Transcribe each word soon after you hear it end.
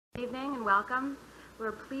Good evening and welcome.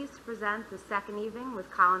 We're pleased to present the second evening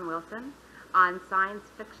with Colin Wilson on science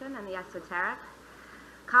fiction and the esoteric.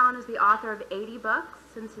 Colin is the author of 80 books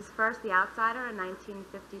since his first, The Outsider, in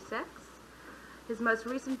 1956. His most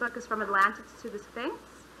recent book is From Atlantis to the Sphinx,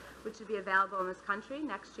 which will be available in this country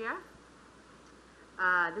next year.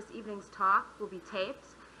 This evening's talk will be taped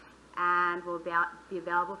and will be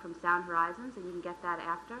available from Sound Horizons, and you can get that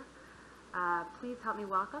after. Please help me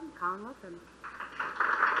welcome Colin Wilson.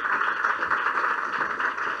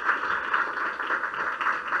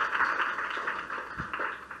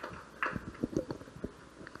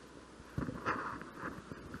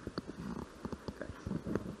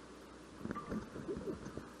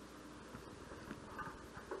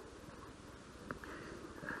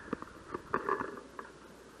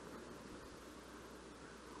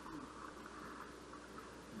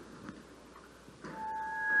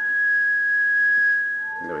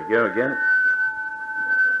 There we go again.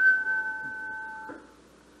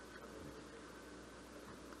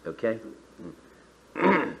 Okay.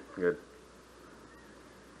 Good.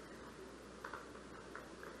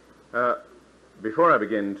 Before I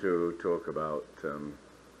begin to talk about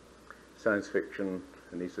science fiction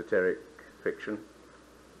and esoteric fiction,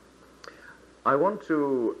 I want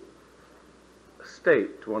to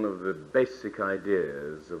state one of the basic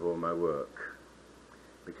ideas of all my work,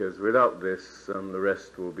 because without this, the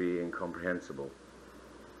rest will be incomprehensible.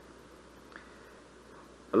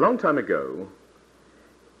 A long time ago,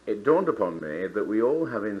 it dawned upon me that we all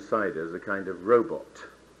have inside us a kind of robot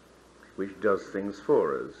which does things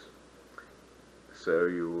for us. So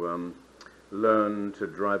you learn to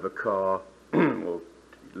drive a car, or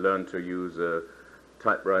learn to use a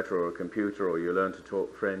typewriter or a computer, or you learn to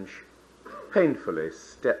talk French painfully,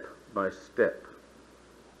 step by step.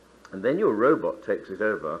 And then your robot takes it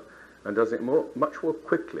over and does it much more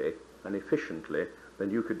quickly and efficiently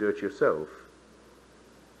than you could do it yourself.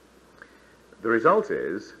 The result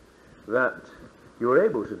is that you're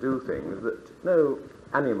able to do things that no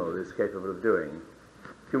animal is capable of doing.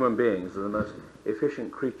 Human beings are the most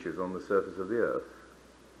efficient creatures on the surface of the earth.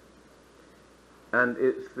 And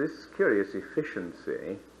it's this curious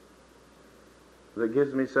efficiency that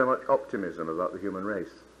gives me so much optimism about the human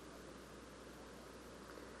race.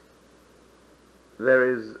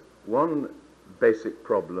 There is one basic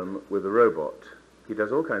problem with a robot. He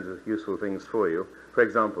does all kinds of useful things for you. For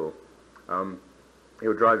example,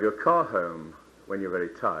 he'll drive your car home when you're very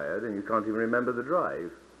tired and you can't even remember the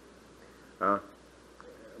drive.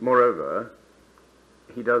 Moreover,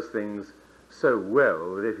 he does things so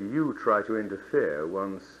well that if you try to interfere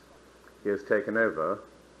once he has taken over,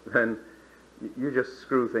 then you just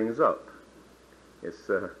screw things up. It's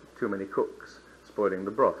too many cooks spoiling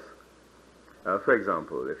the broth. For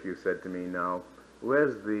example, if you said to me now,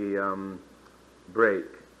 where's the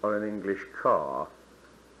brake on an English car?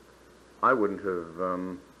 I wouldn't have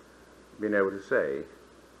been able to say.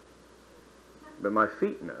 But my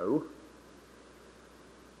feet know.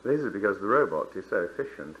 This is because the robot is so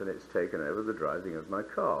efficient and it's taken over the driving of my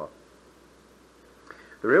car.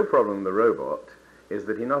 The real problem with the robot is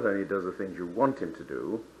that he not only does the things you want him to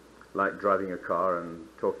do, like driving a car and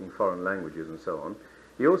talking foreign languages and so on,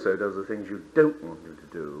 he also does the things you don't want him to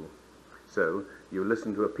do. So you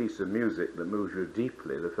listen to a piece of music that moves you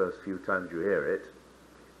deeply the first few times you hear it.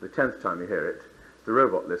 The 10th time you hear it, it's the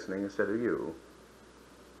robot listening instead of you.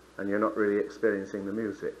 And you're not really experiencing the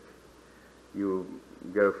music. You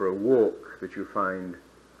go for a walk that you find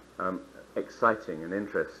exciting and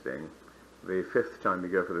interesting. The 5th time you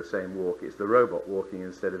go for the same walk, it's the robot walking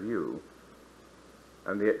instead of you.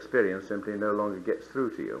 And the experience simply no longer gets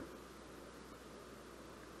through to you.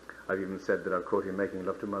 I've even said that I've caught him making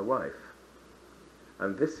love to my wife.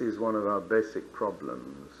 And this is one of our basic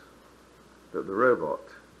problems, that the robot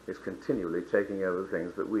is continually taking over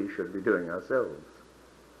things that we should be doing ourselves.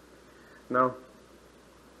 Now,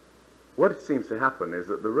 what seems to happen is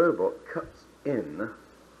that the robot cuts in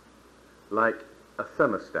like a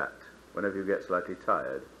thermostat whenever you get slightly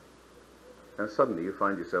tired, and suddenly you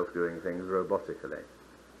find yourself doing things robotically.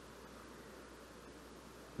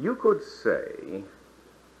 You could say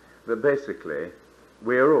that basically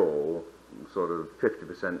we're all sort of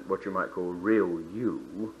 50% what you might call real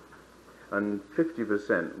you, and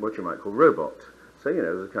 50% what you might call robot. So, you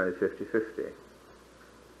know, there's a kind of 50-50.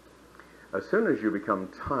 As soon as you become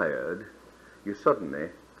tired, you suddenly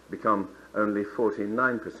become only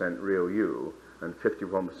 49% real you and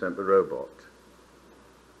 51% the robot.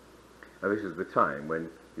 Now, this is the time when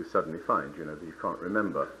you suddenly find, you know, that you can't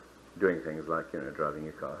remember doing things like, you know, driving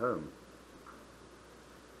your car home.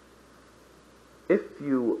 If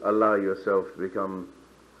you allow yourself to become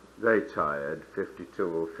very tired, 52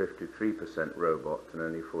 or 53% robot and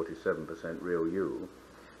only 47% real you,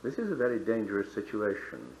 this is a very dangerous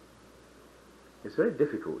situation. It's very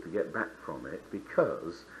difficult to get back from it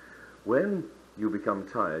because when you become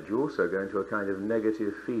tired, you also go into a kind of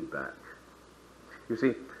negative feedback. You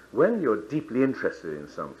see, when you're deeply interested in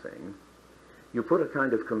something, you put a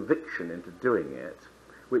kind of conviction into doing it,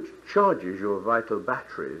 which charges your vital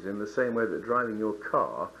batteries in the same way that driving your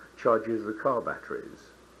car charges the car batteries.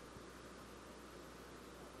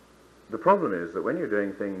 The problem is that when you're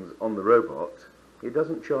doing things on the robot, it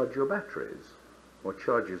doesn't charge your batteries, or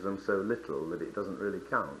charges them so little that it doesn't really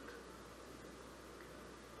count.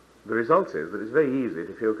 The result is that it's very easy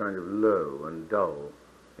to feel kind of low and dull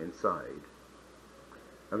inside,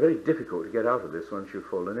 and very difficult to get out of this once you've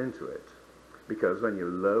fallen into it, because when you're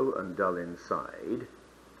low and dull inside,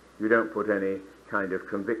 you don't put any kind of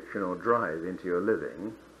conviction or drive into your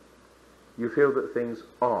living. You feel that things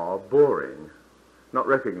are boring, not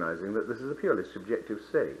recognizing that this is a purely subjective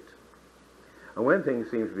state. And when things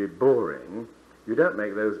seem to be boring, you don't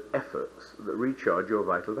make those efforts that recharge your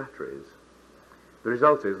vital batteries. The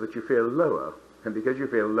result is that you feel lower, and because you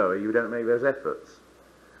feel lower, you don't make those efforts.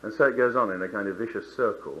 And so it goes on in a kind of vicious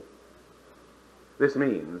circle. This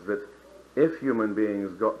means that if human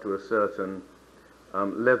beings got to a certain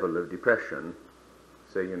level of depression,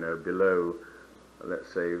 say, below,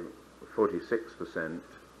 let's say, 46%,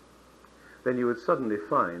 then you would suddenly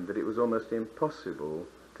find that it was almost impossible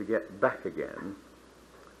to get back again,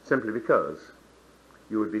 simply because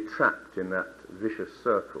you would be trapped in that vicious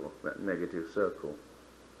circle, that negative circle.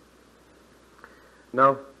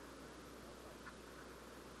 Now,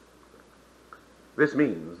 this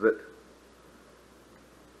means that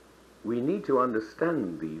we need to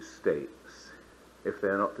understand these states if they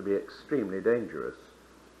are not to be extremely dangerous.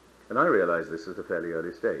 And I realized this at a fairly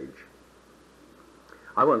early stage.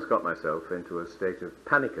 I once got myself into a state of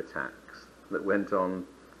panic attacks that went on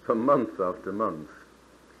for month after month,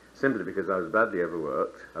 simply because I was badly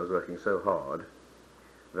overworked. I was working so hard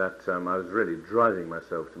that I was really driving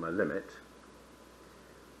myself to my limit,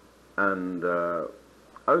 and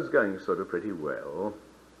I was going sort of pretty well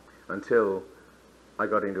until I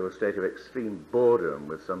got into a state of extreme boredom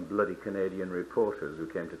with some bloody Canadian reporters who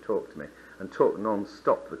came to talk to me, and talked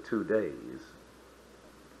non-stop for 2 days.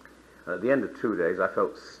 At the end of 2 days, I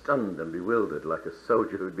felt stunned and bewildered, like a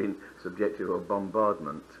soldier who'd been subjected to a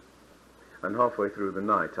bombardment. And halfway through the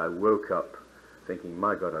night, I woke up thinking,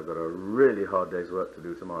 my God, I've got a really hard day's work to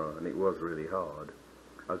do tomorrow. And it was really hard.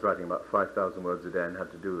 I was writing about 5,000 words a day and had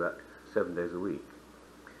to do that 7 days a week.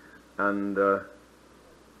 And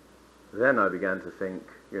then I began to think,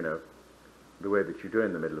 the way that you do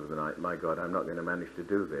in the middle of the night, my God, I'm not going to manage to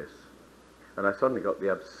do this. And I suddenly got the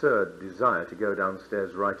absurd desire to go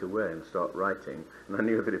downstairs right away and start writing. And I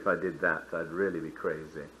knew that if I did that, I'd really be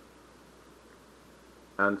crazy.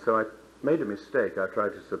 And so I made a mistake. I tried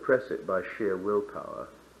to suppress it by sheer willpower.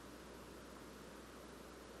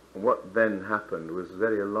 And what then happened was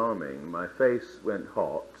very alarming. My face went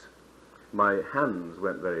hot. My hands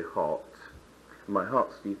went very hot. My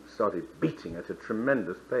heart started beating at a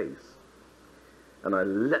tremendous pace. And I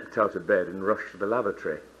leapt out of bed and rushed to the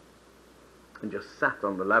lavatory, and just sat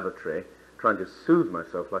on the lavatory trying to soothe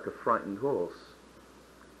myself like a frightened horse.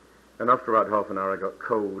 And after about half an hour I got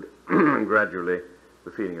cold, and gradually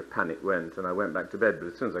the feeling of panic went, and I went back to bed. But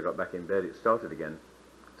as soon as I got back in bed, it started again.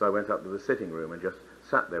 So I went up to the sitting room and just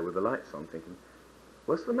sat there with the lights on, thinking,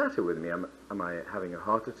 what's the matter with me? Am I having a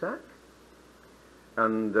heart attack?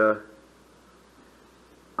 And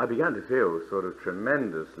I began to feel sort of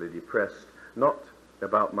tremendously depressed, not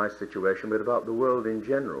about my situation, but about the world in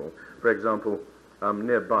general. For example,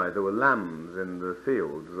 nearby there were lambs in the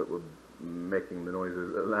fields that were making the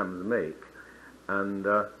noises that lambs make. And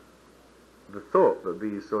the thought that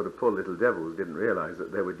these sort of poor little devils didn't realize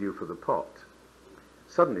that they were due for the pot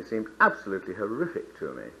suddenly seemed absolutely horrific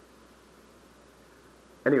to me.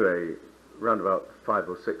 Anyway, round about 5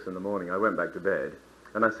 or 6 in the morning, I went back to bed,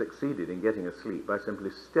 and I succeeded in getting asleep by simply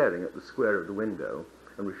staring at the square of the window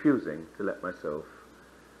and refusing to let myself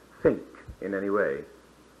think in any way,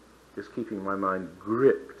 just keeping my mind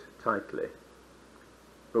gripped tightly.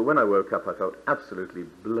 But when I woke up, I felt absolutely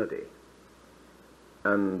bloody.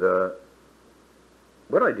 And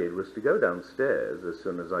what I did was to go downstairs as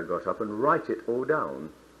soon as I got up and write it all down.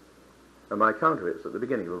 And my account of it's at the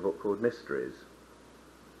beginning of a book called Mysteries.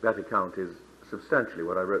 That account is substantially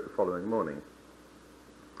what I wrote the following morning.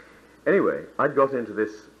 Anyway, I'd got into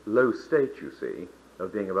this low state, you see,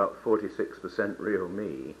 of being about 46% real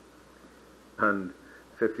me and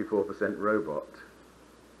 54% robot.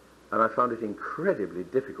 And I found it incredibly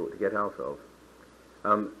difficult to get out of.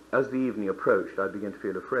 as the evening approached, I began to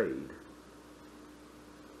feel afraid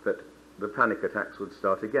that the panic attacks would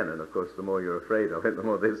start again. And of course, the more you're afraid of it, the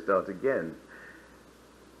more they start again.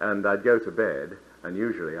 And I'd go to bed, and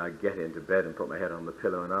usually I'd get into bed and put my head on the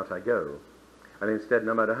pillow, and out I go. And instead,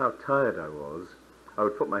 no matter how tired I was, I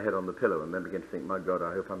would put my head on the pillow and then begin to think, my God,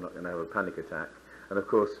 I hope I'm not going to have a panic attack. And of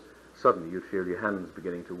course, suddenly you'd feel your hands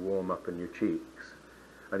beginning to warm up in your cheeks,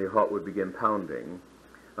 and your heart would begin pounding.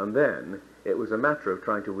 And then it was a matter of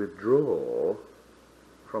trying to withdraw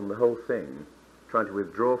from the whole thing, trying to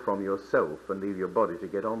withdraw from yourself and leave your body to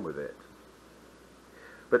get on with it.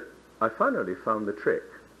 But I finally found the trick.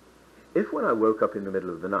 If when I woke up in the middle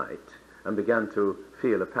of the night and began to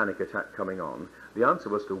feel a panic attack coming on, the answer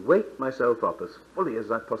was to wake myself up as fully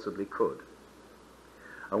as I possibly could.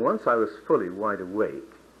 And once I was fully wide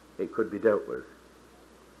awake, it could be dealt with.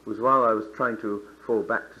 It was while I was trying to fall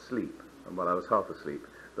back to sleep, and while I was half asleep,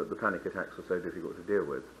 that the panic attacks were so difficult to deal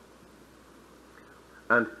with.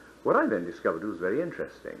 And what I then discovered was very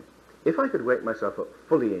interesting. If I could wake myself up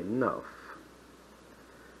fully enough,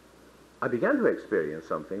 I began to experience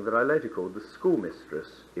something that I later called the schoolmistress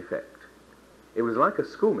effect. It was like a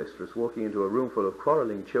schoolmistress walking into a room full of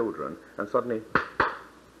quarrelling children and suddenly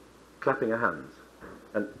clapping her hands.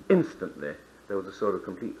 And instantly there was a sort of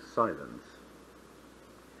complete silence.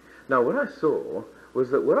 Now what I saw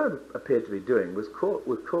was that what I appeared to be doing was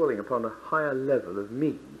calling upon a higher level of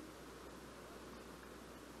me.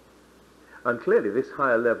 And clearly this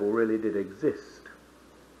higher level really did exist.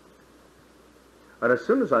 And as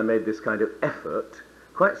soon as I made this kind of effort,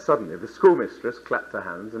 quite suddenly the schoolmistress clapped her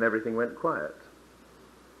hands and everything went quiet.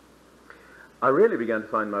 I really began to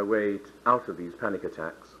find my way out of these panic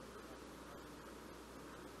attacks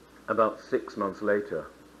about 6 months later.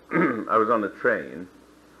 I was on a train.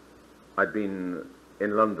 I'd been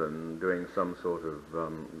in London doing some sort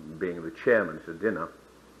of being the chairman at a dinner.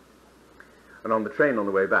 And on the train on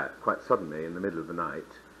the way back, quite suddenly, in the middle of the night,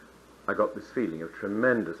 I got this feeling of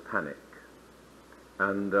tremendous panic.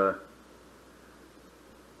 And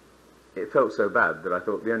it felt so bad that I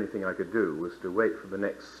thought the only thing I could do was to wait for the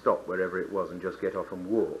next stop, wherever it was, and just get off and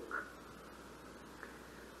walk.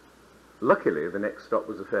 Luckily, the next stop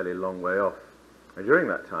was a fairly long way off. And during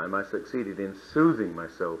that time, I succeeded in soothing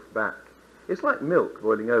myself back. It's like milk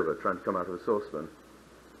boiling over, trying to come out of a saucepan.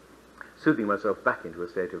 Soothing myself back into a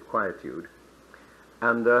state of quietude.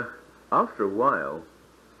 And after a while,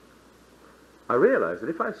 I realized that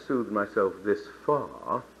if I soothed myself this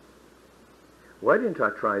far, why didn't I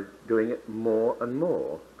try doing it more and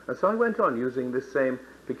more? And so I went on using this same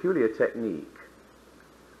peculiar technique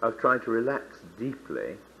of trying to relax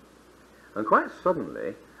deeply. And quite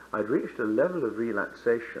suddenly, I'd reached a level of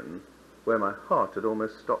relaxation where my heart had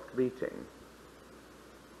almost stopped beating.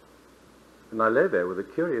 And I lay there with a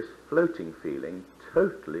curious floating feeling,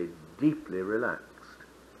 totally, deeply relaxed.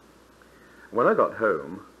 When I got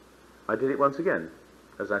home, I did it once again,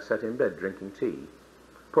 as I sat in bed drinking tea,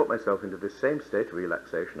 put myself into this same state of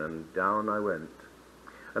relaxation, and down I went.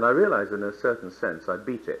 And I realized in a certain sense I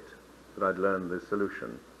beat it, that I'd learned the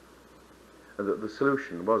solution, and that the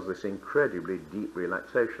solution was this incredibly deep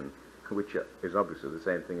relaxation, which is obviously the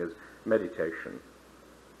same thing as meditation.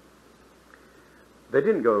 They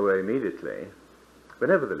didn't go away immediately, but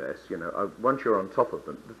nevertheless, you know, once you're on top of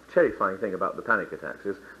them, the terrifying thing about the panic attacks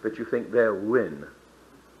is that you think they'll win,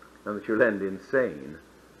 and that you'll end insane,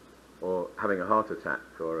 or having a heart attack,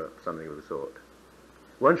 or something of the sort.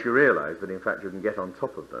 Once you realize that in fact you can get on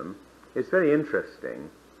top of them, it's very interesting.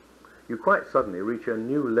 You quite suddenly reach a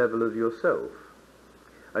new level of yourself.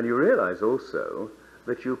 And you realize also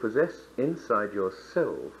that you possess inside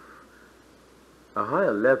yourself a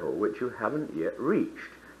higher level which you haven't yet reached.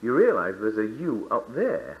 You realize there's a you up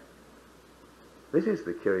there. This is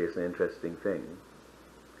the curious and interesting thing.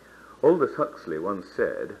 Aldous Huxley once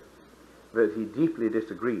said that he deeply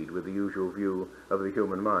disagreed with the usual view of the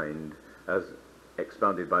human mind as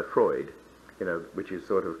expounded by Freud, you know, which is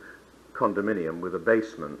sort of condominium with a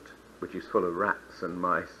basement which is full of rats and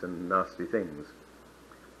mice and nasty things.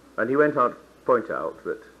 And he went on to point out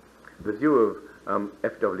that the view of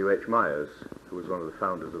F.W.H. Myers, who was one of the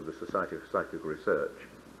founders of the Society of Psychical Research,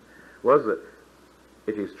 was that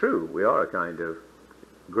it is true we are a kind of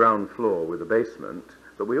ground floor with a basement,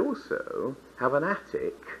 but we also have an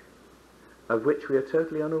attic of which we are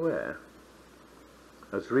totally unaware,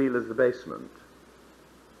 as real as the basement.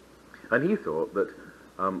 And he thought that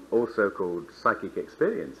all so-called psychic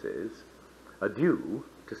experiences are due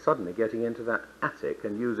to suddenly getting into that attic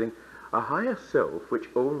and using a higher self which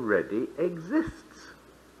already exists.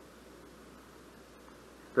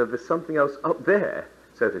 That there's something else up there,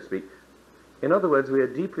 so to speak, In other words, we are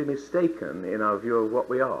deeply mistaken in our view of what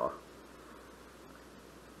we are.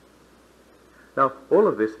 Now, all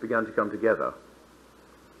of this began to come together,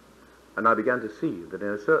 and I began to see that in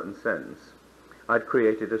a certain sense I'd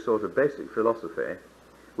created a sort of basic philosophy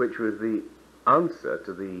which was the answer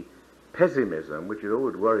to the pessimism which had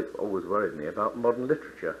always worried me about modern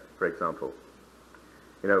literature, for example.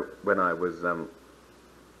 You know, when I was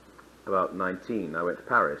about 19, I went to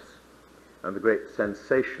Paris, and the great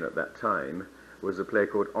sensation at that time was a play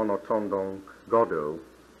called En attendant Godot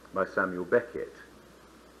by Samuel Beckett,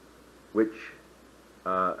 which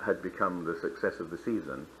had become the success of the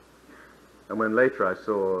season. And when later I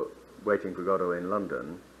saw Waiting for Godot in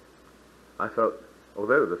London, I felt,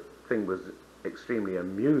 although the thing was extremely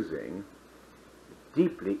amusing,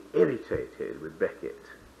 deeply irritated with Beckett,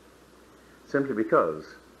 simply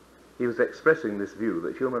because he was expressing this view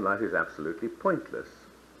that human life is absolutely pointless.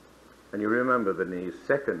 And you remember that in his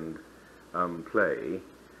second play,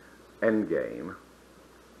 Endgame,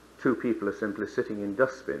 two people are simply sitting in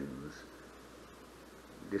dustbins,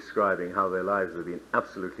 describing how their lives have been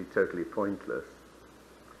absolutely, totally pointless.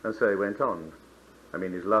 And so he went on. I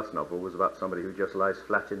mean, his last novel was about somebody who just lies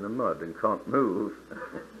flat in the mud and can't move.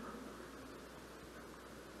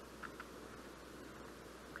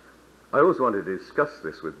 I always wanted to discuss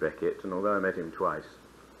this with Beckett, and although I met him twice,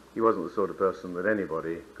 he wasn't the sort of person that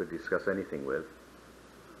anybody could discuss anything with,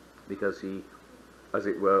 because he, as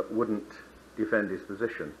it were, wouldn't defend his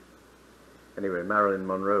position. Anyway, Marilyn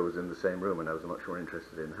Monroe was in the same room, and I was much more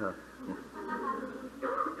interested in her.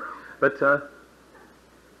 But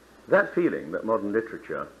that feeling that modern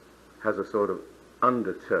literature has a sort of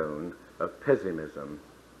undertone of pessimism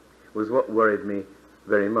was what worried me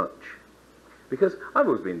very much. Because I've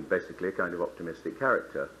always been basically a kind of optimistic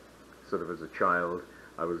character. Sort of as a child,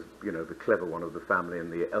 I was, you know, the clever one of the family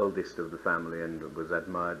and the eldest of the family, and was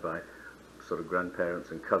admired by sort of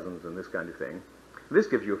grandparents and cousins and this kind of thing. This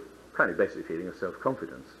gives you a kind of basic feeling of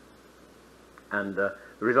self-confidence. And the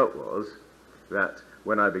result was that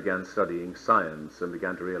when I began studying science and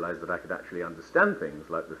began to realize that I could actually understand things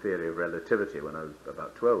like the theory of relativity when I was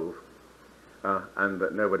about 12, and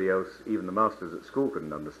that nobody else, even the masters at school,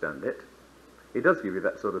 couldn't understand it, it does give you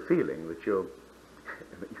that sort of feeling that you're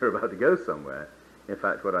about to go somewhere. In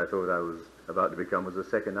fact, what I thought I was about to become was a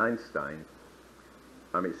second Einstein.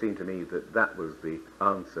 I mean, it seemed to me that that was the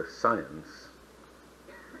answer, science.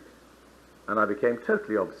 And I became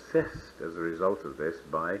totally obsessed as a result of this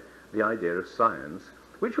by the idea of science,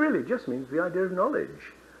 which really just means the idea of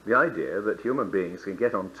knowledge. The idea that human beings can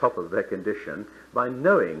get on top of their condition by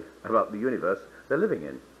knowing about the universe they're living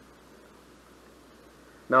in.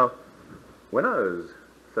 Now, when I was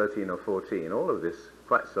 13 or 14, all of this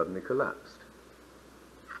quite suddenly collapsed.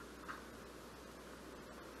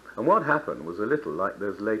 And what happened was a little like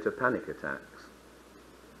those later panic attacks.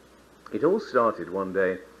 It all started one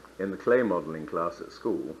day in the clay modelling class at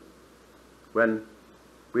school, when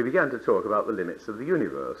we began to talk about the limits of the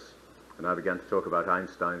universe. And I began to talk about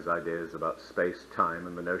Einstein's ideas about space-time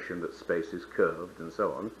and the notion that space is curved and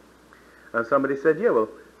so on. And somebody said, yeah, well,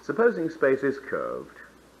 supposing space is curved,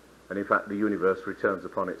 and in fact the universe returns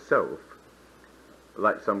upon itself,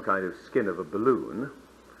 like some kind of skin of a balloon,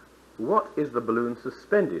 what is the balloon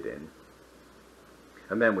suspended in?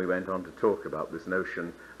 And then we went on to talk about this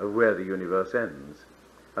notion of where the universe ends,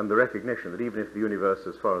 and the recognition that even if the universe,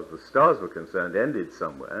 as far as the stars were concerned, ended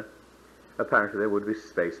somewhere, apparently there would be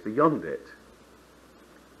space beyond it.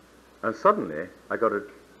 And suddenly I got an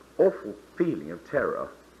awful feeling of terror.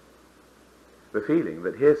 The feeling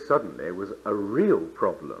that here suddenly was a real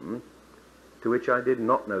problem to which I did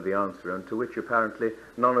not know the answer, and to which apparently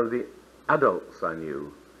none of the adults I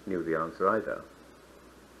knew the answer either.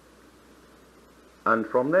 And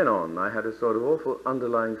from then on I had a sort of awful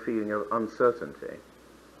underlying feeling of uncertainty.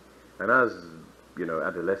 And as, you know,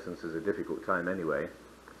 adolescence is a difficult time anyway,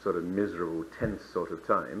 sort of miserable, tense sort of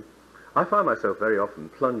time, I found myself very often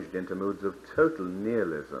plunged into moods of total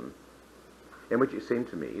nihilism, in which it seemed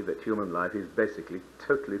to me that human life is basically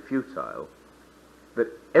totally futile, that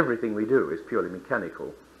everything we do is purely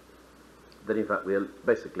mechanical, that in fact we are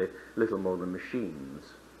basically little more than machines,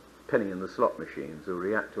 penny in the slot machines who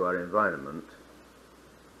react to our environment,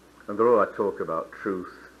 and that all I talk about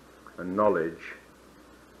truth and knowledge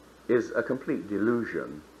is a complete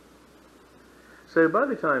delusion. So by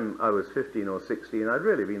the time I was 15 or 16, I'd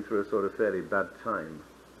really been through a sort of fairly bad time.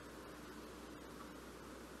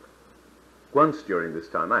 Once during this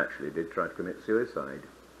time, I actually did try to commit suicide.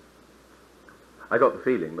 I got the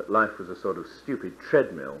feeling that life was a sort of stupid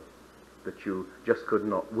treadmill that you just could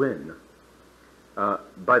not win.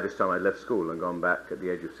 By this time I'd left school and gone back at the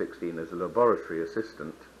age of 16 as a laboratory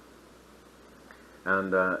assistant.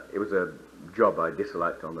 and it was a job I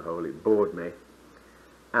disliked on the whole. It bored me,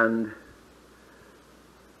 and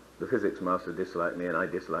the physics master disliked me, and I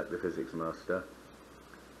disliked the physics master.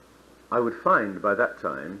 I would find by that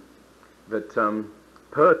time that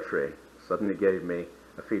poetry suddenly gave me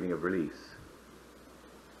a feeling of release.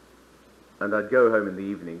 And I'd go home in the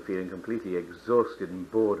evening feeling completely exhausted and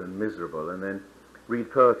bored and miserable, and then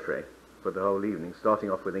read poetry for the whole evening,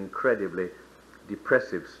 starting off with incredibly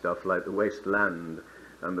depressive stuff like The Waste Land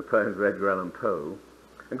and the poems of Edgar Allan Poe.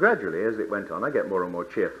 And gradually, as it went on, I get more and more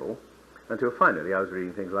cheerful, until finally I was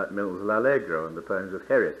reading things like Milton's L'Allegro and the poems of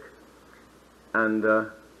Herrick, and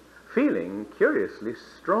feeling curiously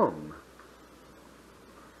strong.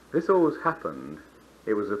 This always happened.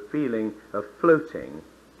 It was a feeling of floating,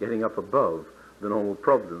 getting up above the normal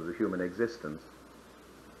problems of human existence.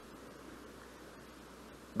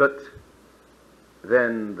 But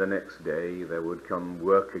then the next day there would come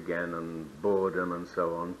work again and boredom and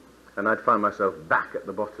so on, and I'd find myself back at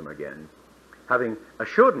the bottom again, having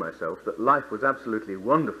assured myself that life was absolutely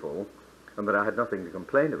wonderful and that I had nothing to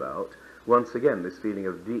complain about. Once again, this feeling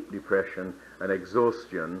of deep depression and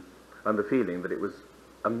exhaustion, and the feeling that it was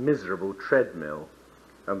a miserable treadmill,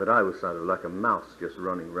 and that I was sort of like a mouse just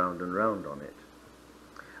running round and round on it.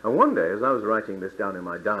 And one day, as I was writing this down in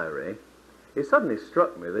my diary, it suddenly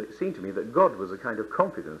struck me that it seemed to me that God was a kind of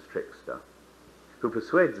confidence trickster who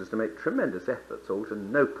persuades us to make tremendous efforts all to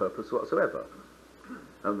no purpose whatsoever,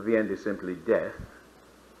 and that the end is simply death,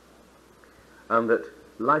 and that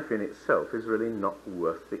life in itself is really not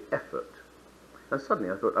worth the effort. And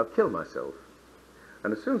suddenly I thought, I'll kill myself.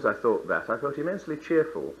 And as soon as I thought that, I felt immensely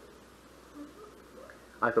cheerful.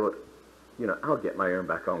 I thought, I'll get my own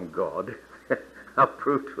back on God. I'll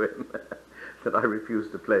prove to him that I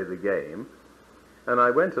refuse to play the game. And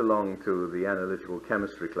I went along to the analytical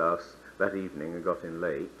chemistry class that evening and got in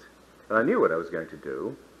late. And I knew what I was going to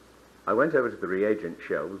do. I went over to the reagent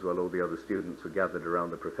shelves while all the other students were gathered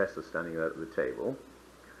around the professor standing there at the table.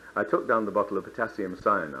 I took down the bottle of potassium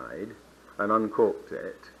cyanide and uncorked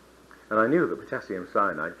it. And I knew that potassium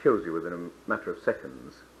cyanide kills you within a matter of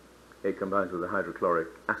seconds. It combines with the hydrochloric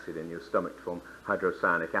acid in your stomach to form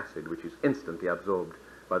hydrocyanic acid, which is instantly absorbed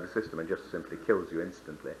by the system and just simply kills you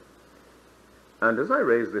instantly. And as I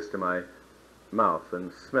raised this to my mouth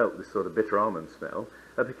and smelt this sort of bitter almond smell,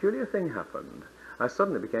 a peculiar thing happened. I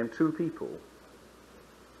suddenly became two people.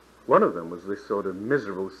 One of them was this sort of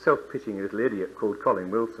miserable, self-pitying little idiot called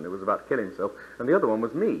Colin Wilson who was about to kill himself, and the other one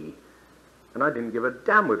was me. And I didn't give a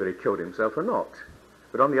damn whether he killed himself or not.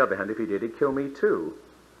 But on the other hand, if he did, he'd kill me too.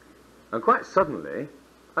 And quite suddenly,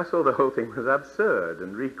 I saw the whole thing was absurd,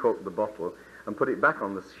 and recorked the bottle and put it back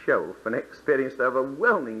on the shelf and experienced an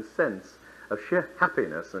overwhelming sense of sheer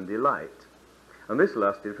happiness and delight. And this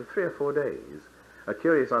lasted for 3 or 4 days, a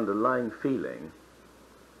curious underlying feeling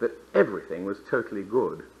that everything was totally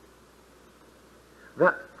good.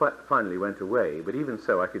 That finally went away, but even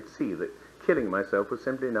so I could see that killing myself was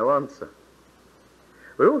simply no answer.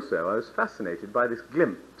 But also I was fascinated by this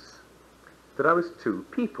glimpse that I was two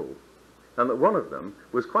people, and that one of them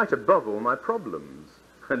was quite above all my problems.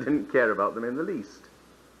 I didn't care about them in the least.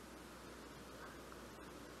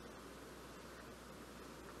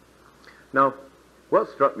 Now, what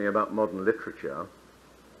struck me about modern literature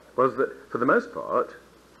was that, for the most part,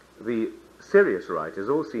 the serious writers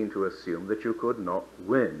all seem to assume that you could not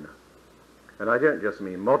win. And I don't just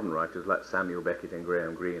mean modern writers like Samuel Beckett and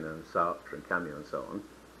Graham Greene and Sartre and Camus and so on.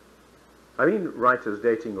 I mean writers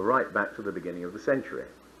dating right back to the beginning of the century.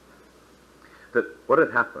 That what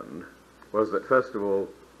had happened was that, first of all,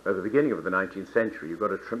 at the beginning of the 19th century, you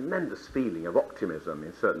got a tremendous feeling of optimism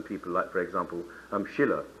in certain people, like, for example,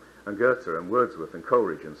 Schiller and Goethe and Wordsworth and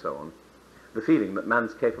Coleridge and so on. The feeling that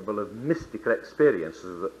man's capable of mystical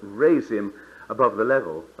experiences that raise him above the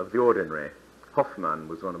level of the ordinary. Hoffmann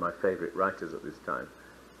was one of my favorite writers at this time.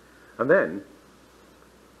 And then,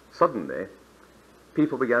 suddenly,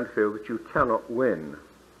 people began to feel that you cannot win.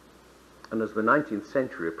 And as the 19th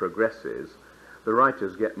century progresses, the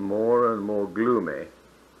writers get more and more gloomy,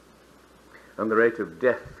 and the rate of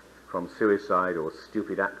death from suicide or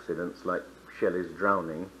stupid accidents like Shelley's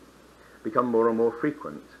drowning become more and more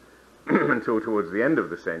frequent, until towards the end of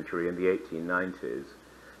the century, in the 1890s,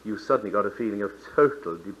 you suddenly got a feeling of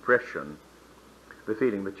total depression, the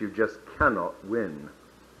feeling that you just cannot win.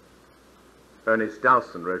 Ernest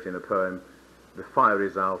Dowson wrote in a poem, "The fire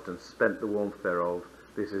is out and spent the warmth thereof,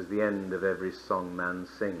 this is the end of every song man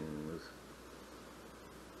sings."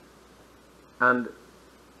 And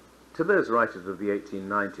to those writers of the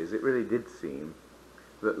 1890s, it really did seem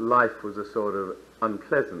that life was a sort of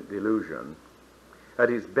unpleasant delusion. At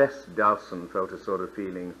his best, Dowson felt a sort of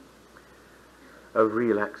feeling of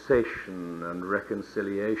relaxation and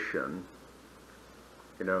reconciliation,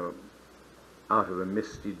 out of a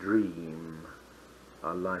misty dream.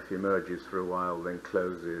 Our life emerges for a while, then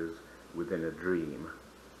closes within a dream.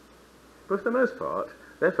 But for the most part,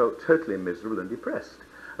 they felt totally miserable and depressed.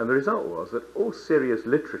 And the result was that all serious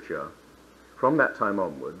literature from that time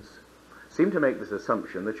onwards seemed to make this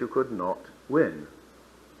assumption that you could not win.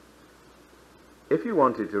 If you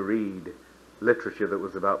wanted to read literature that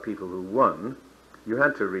was about people who won, you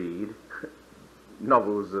had to read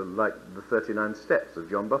novels like The 39 Steps of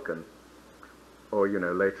John Buchan, or,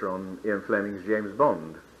 later on Ian Fleming's James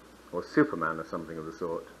Bond, or Superman or something of the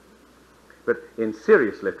sort. But in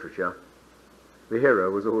serious literature, the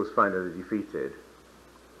hero was always finally defeated.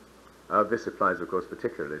 This applies, of course,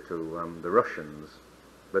 particularly to the Russians.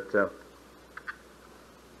 But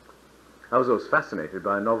I was always fascinated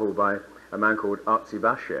by a novel by a man called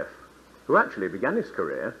Artzybashev, who actually began his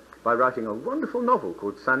career by writing a wonderful novel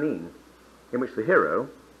called Sanin, in which the hero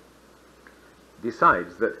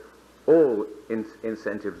decides that all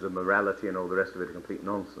incentives of morality and all the rest of it are complete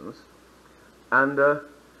nonsense. And the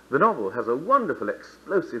novel has a wonderful,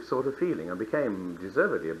 explosive sort of feeling and became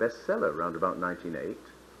deservedly a bestseller around about 1908.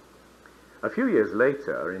 A few years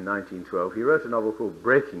later, in 1912, he wrote a novel called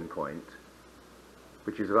Breaking Point,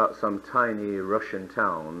 which is about some tiny Russian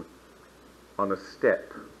town on a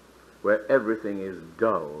steppe where everything is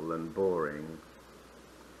dull and boring.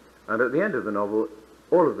 And at the end of the novel,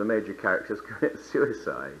 all of the major characters commit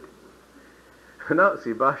suicide. And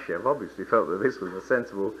Artzybashev obviously felt that this was a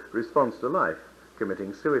sensible response to life,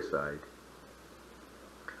 committing suicide.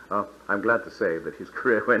 I'm glad to say that his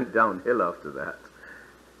career went downhill after that.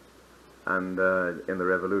 And in the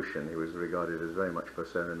Revolution, he was regarded as very much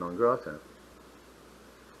persona non grata.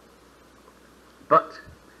 But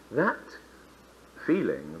that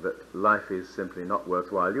feeling that life is simply not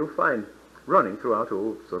worthwhile, you'll find running throughout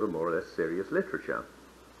all sort of more or less serious literature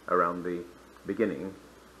around the beginning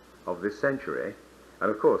of this century.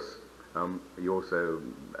 And of course, you also,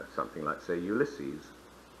 something like, say, Ulysses,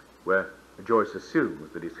 where Joyce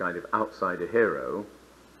assumes that his kind of outsider hero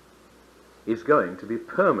is going to be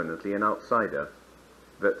permanently an outsider,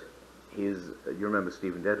 that you remember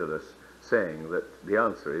Stephen Dedalus saying that the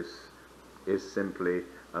answer is simply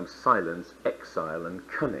silence, exile, and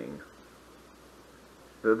cunning.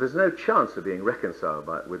 There's no chance of being reconciled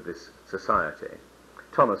with this society.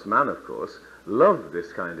 Thomas Mann, of course, loved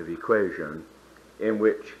this kind of equation in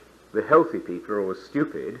which the healthy people are always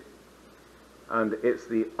stupid, and it's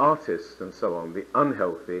the artists and so on, the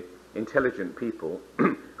unhealthy, intelligent people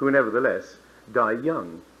who nevertheless die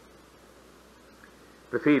young.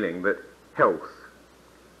 The feeling that health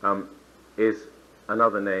is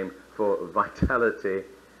another name for vitality,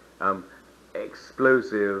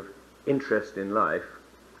 explosive interest in life,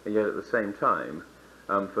 and yet at the same time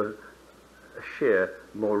for sheer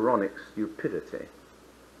moronic stupidity.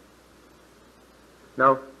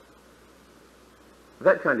 Now,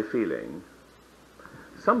 that kind of feeling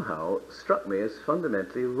somehow struck me as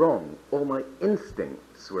fundamentally wrong. All my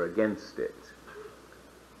instincts were against it.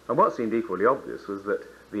 And what seemed equally obvious was that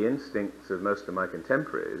the instincts of most of my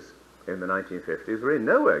contemporaries in the 1950s were in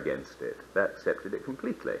nowhere against it. They accepted it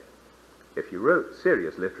completely. If you wrote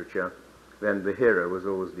serious literature, then the hero was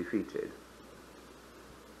always defeated.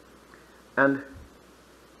 And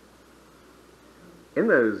in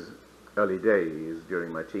those early days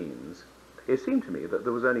during my teens, it seemed to me that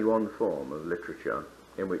there was only one form of literature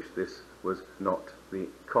in which this was not the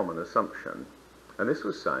common assumption, and this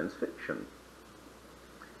was science fiction.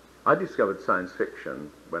 I discovered science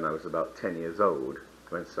fiction when I was about 10 years old,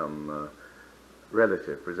 when some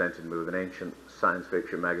relative presented me with an ancient science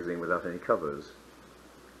fiction magazine without any covers.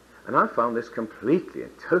 And I found this completely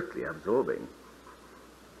and totally absorbing.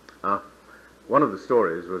 One of the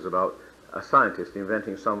stories was about a scientist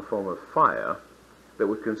inventing some form of fire that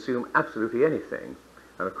would consume absolutely anything.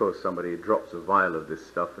 And of course somebody drops a vial of this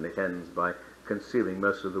stuff and it ends by consuming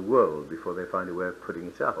most of the world before they find a way of putting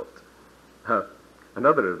it out.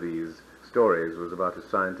 Another of these stories was about a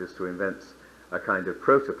scientist who invents a kind of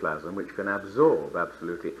protoplasm which can absorb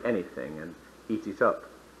absolutely anything and eat it up.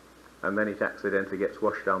 And then it accidentally gets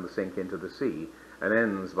washed down the sink into the sea and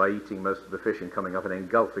ends by eating most of the fish and coming up and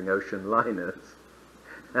engulfing ocean liners.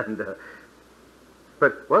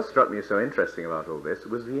 But what struck me as so interesting about all this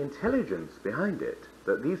was the intelligence behind it,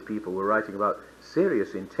 that these people were writing about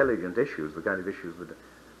serious, intelligent issues, the kind of issues that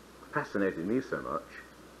fascinated me so much,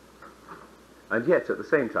 and yet at the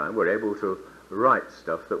same time were able to write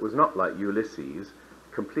stuff that was not like Ulysses,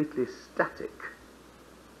 completely static.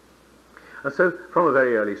 And so from a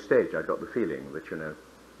very early stage I got the feeling that,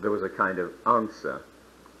 there was a kind of answer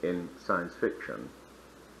in science fiction.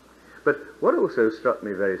 But what also struck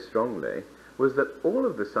me very strongly was that all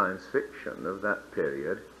of the science fiction of that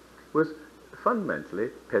period was fundamentally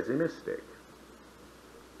pessimistic.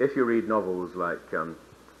 If you read novels like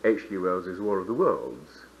H.G. Wells's War of the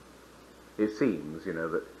Worlds, it seems,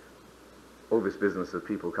 that all this business of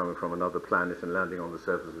people coming from another planet and landing on the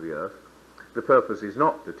surface of the Earth, the purpose is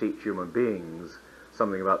not to teach human beings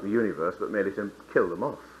something about the universe, but merely to kill them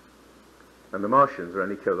off. And the Martians are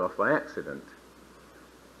only killed off by accident.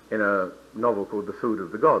 In a novel called The Food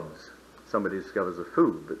of the Gods, somebody discovers a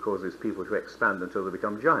food that causes people to expand until they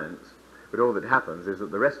become giants. But all that happens is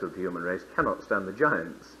that the rest of the human race cannot stand the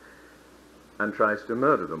giants and tries to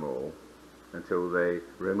murder them all until they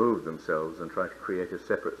remove themselves and try to create a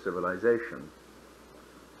separate civilization.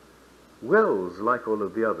 Wells, like all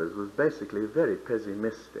of the others, was basically very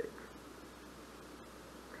pessimistic.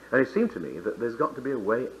 And it seemed to me that there's got to be a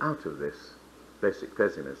way out of this basic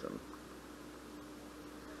pessimism.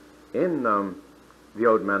 In The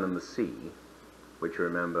Old Man and the Sea, which you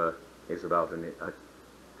remember is about a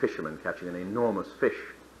fisherman catching an enormous fish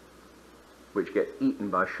which gets eaten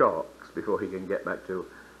by sharks before he can get back to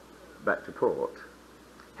port,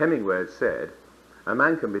 Hemingway had said, "A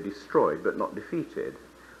man can be destroyed but not defeated."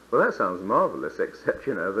 Well, that sounds marvelous, except,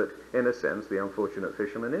 that in a sense the unfortunate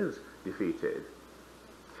fisherman is defeated.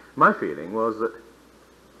 My feeling was that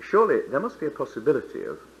surely there must be a possibility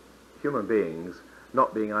of human beings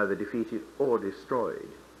not being either defeated or destroyed.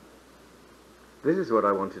 This is what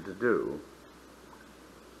I wanted to do.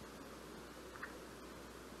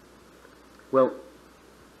 Well,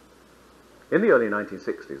 in the early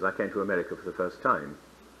 1960s, I came to America for the first time,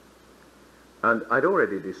 and I'd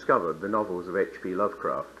already discovered the novels of H.P.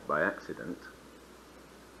 Lovecraft by accident,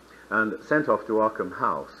 and sent off to Arkham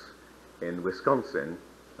House in Wisconsin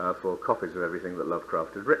for copies of everything that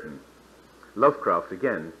Lovecraft had written. Lovecraft,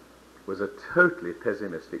 again, was a totally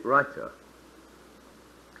pessimistic writer.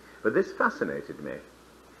 But this fascinated me,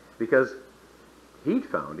 because he'd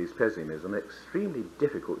found his pessimism extremely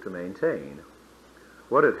difficult to maintain.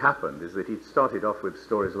 What had happened is that he'd started off with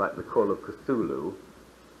stories like The Call of Cthulhu,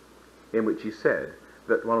 in which he said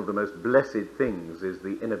that one of the most blessed things is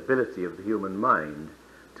the inability of the human mind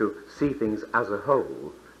to see things as a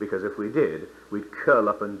whole, because if we did, we'd curl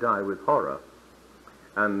up and die with horror.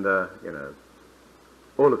 And,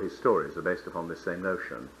 all of his stories are based upon this same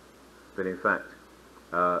notion, that in fact,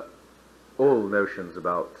 all notions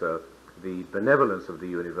about the benevolence of the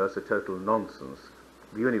universe are total nonsense.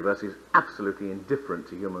 The universe is absolutely indifferent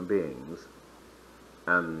to human beings,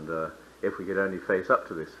 and if we could only face up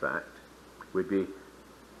to this fact, we'd be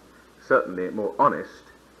certainly more honest,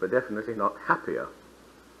 but definitely not happier.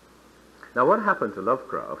 Now, what happened to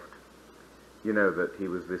Lovecraft? You know that he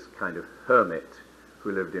was this kind of hermit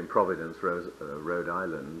who lived in Providence, Rhode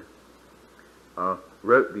Island,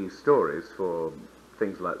 wrote these stories for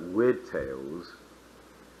things like Weird Tales,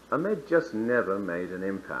 and they just never made an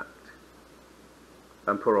impact.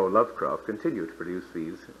 And poor old Lovecraft continued to produce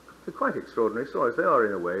these quite extraordinary stories. They are,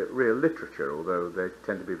 in a way, real literature, although they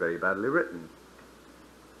tend to be very badly written.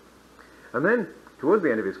 And then, towards the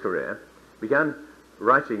end of his career, began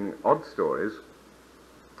writing odd stories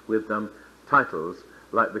with titles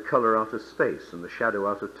like The Colour Out of Space and The Shadow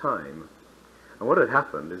Out of Time. And what had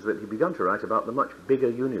happened is that he began to write about the much bigger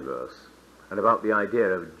universe and about the idea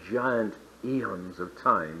of giant eons of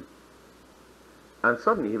time. And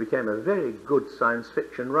suddenly he became a very good science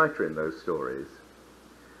fiction writer in those stories.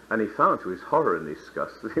 And he found, to his horror and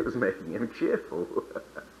disgust, that it was making him cheerful.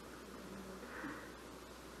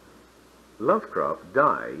 Lovecraft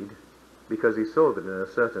died because he saw that in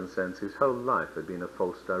a certain sense his whole life had been a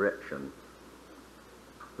false direction.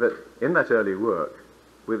 That in that early work,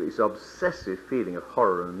 with its obsessive feeling of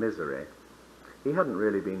horror and misery, he hadn't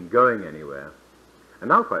really been going anywhere. And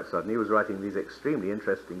now quite suddenly he was writing these extremely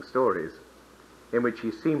interesting stories in which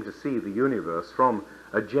he seemed to see the universe from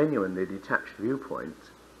a genuinely detached viewpoint,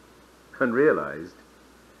 and realized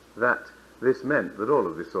that this meant that all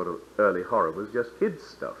of this sort of early horror was just kids'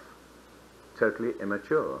 stuff, totally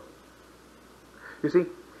immature. You see,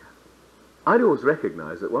 I'd always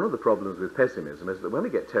recognized that one of the problems with pessimism is that when we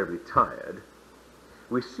get terribly tired,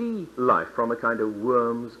 we see life from a kind of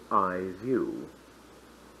worm's eye view.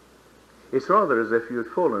 It's rather as if you had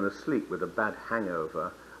fallen asleep with a bad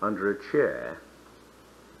hangover under a chair,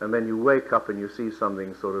 and then you wake up and you see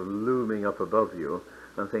something sort of looming up above you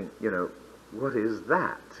and think, what is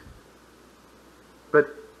that? But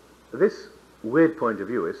this weird point of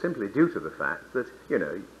view is simply due to the fact that,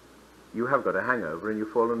 you have got a hangover and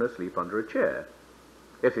you've fallen asleep under a chair.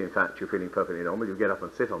 If in fact you're feeling perfectly normal, you get up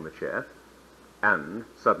and sit on the chair, and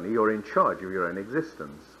suddenly you're in charge of your own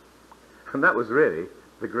existence. And that was really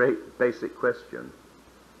the great basic question: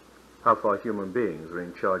 how far human beings are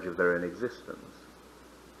in charge of their own existence.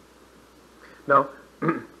 Now,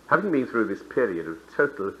 having been through this period of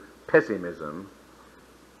total pessimism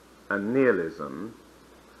and nihilism,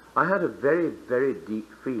 I had a very, very deep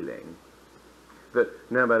feeling that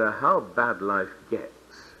no matter how bad life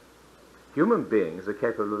gets, human beings are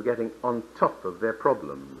capable of getting on top of their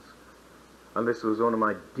problems. And this was one of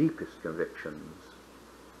my deepest convictions.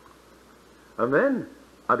 And then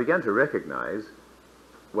I began to recognize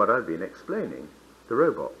what I've been explaining, the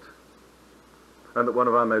robot. And that one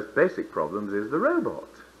of our most basic problems is the robot.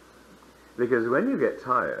 Because when you get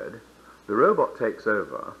tired, the robot takes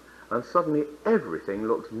over, and suddenly everything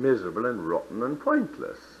looks miserable and rotten and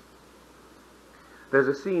pointless. There's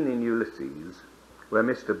a scene in Ulysses where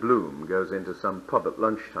Mr. Bloom goes into some pub at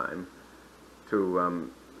lunchtime to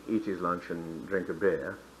eat his lunch and drink a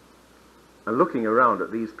beer, and looking around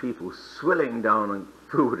at these people swilling down on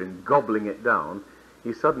food and gobbling it down,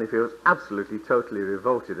 he suddenly feels absolutely, totally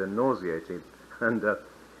revolted and nauseated, and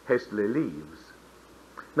hastily leaves.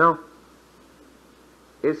 Now,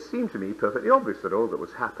 it seemed to me perfectly obvious that all that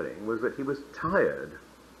was happening was that he was tired.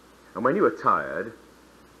 And when you are tired,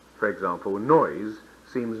 for example, noise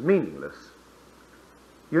seems meaningless.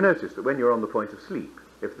 You notice that when you're on the point of sleep,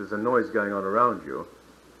 if there's a noise going on around you,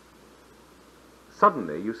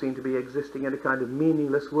 suddenly you seem to be existing in a kind of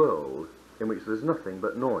meaningless world in which there's nothing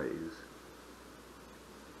but noise.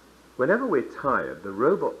 Whenever we're tired, the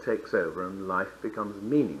robot takes over and life becomes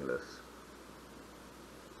meaningless.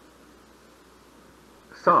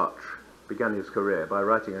 Sartre began his career by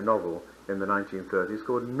writing a novel in the 1930s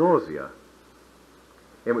called Nausea,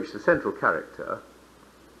 in which the central character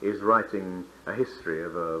is writing a history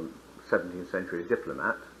of a 17th century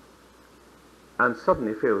diplomat, and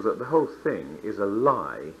suddenly feels that the whole thing is a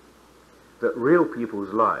lie, that real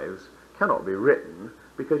people's lives cannot be written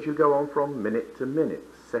because you go on from minute to minute,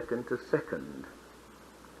 second to second,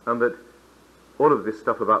 and that all of this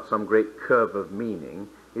stuff about some great curve of meaning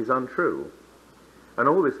is untrue. And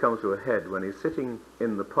all this comes to a head when he's sitting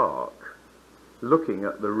in the park looking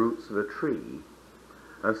at the roots of a tree,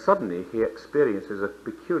 and suddenly he experiences a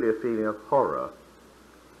peculiar feeling of horror.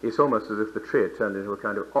 It's almost as if the tree had turned into a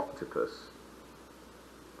kind of octopus.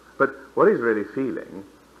 But what he's really feeling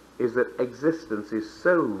is that existence is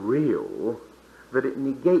so real that it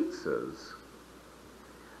negates us.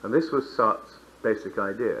 And this was Sartre's basic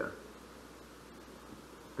idea,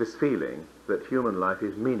 this feeling that human life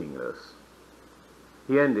is meaningless.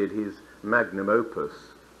 He ended his magnum opus,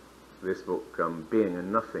 this book, Being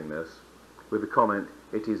and Nothingness, with the comment,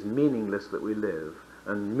 "It is meaningless that we live,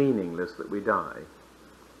 and meaningless that we die.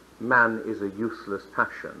 Man is a useless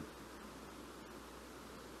passion."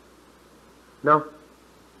 Now,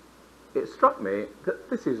 it struck me that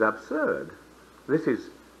this is absurd. This is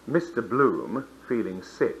Mr. Bloom feeling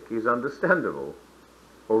sick is understandable.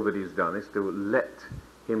 All that he's done is to let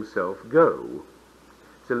himself go.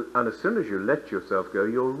 And as soon as you let yourself go,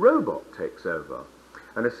 your robot takes over.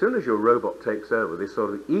 And as soon as your robot takes over, this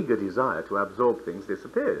sort of eager desire to absorb things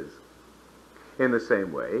disappears. In the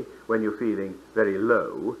same way, when you're feeling very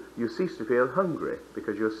low, you cease to feel hungry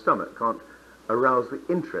because your stomach can't arouse the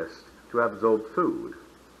interest to absorb food.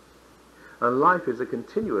 And life is a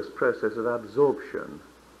continuous process of absorption.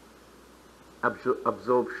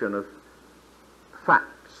 Absorption of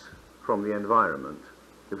facts from the environment.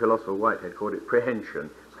 The philosopher Whitehead called it prehension.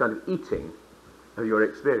 It's kind of eating of your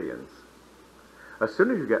experience. As soon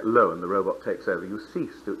as you get low and the robot takes over, you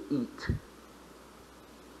cease to eat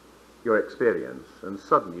your experience, and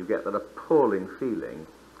suddenly you get that appalling feeling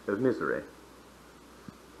of misery.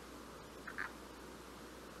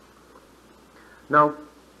 Now,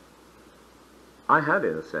 I had,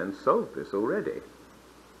 in a sense, solved this already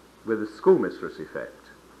with the schoolmistress effect.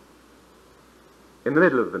 In the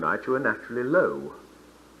middle of the night, you are naturally low.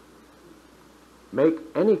 Make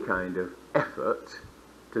any kind of effort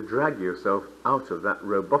to drag yourself out of that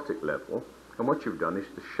robotic level, and what you've done is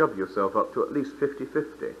to shove yourself up to at least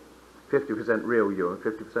 50-50. 50% real you and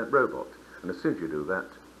 50% robot. And as soon as you do that,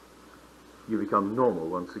 you become normal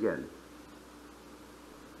once again.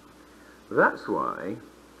 That's why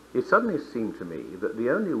it suddenly seemed to me that the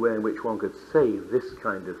only way in which one could say this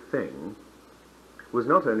kind of thing was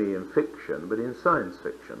not only in fiction, but in science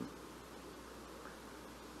fiction.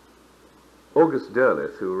 August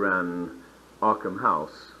Derleth, who ran Arkham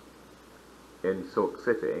House in Sauk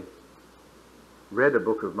City, read a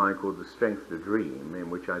book of mine called The Strength to Dream, in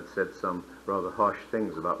which I'd said some rather harsh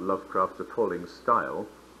things about Lovecraft's appalling style,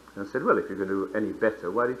 and said, well, if you're going to do any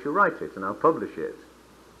better, why don't you write it and I'll publish it?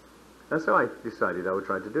 And so I decided I would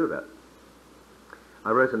try to do that.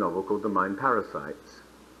 I wrote a novel called The Mind Parasites.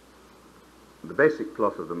 The basic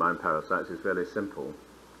plot of The Mind Parasites is fairly simple.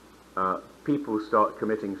 People start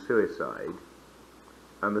committing suicide,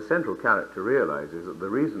 and the central character realizes that the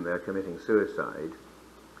reason they're committing suicide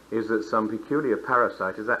is that some peculiar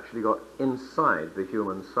parasite has actually got inside the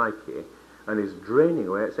human psyche and is draining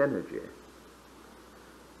away its energy.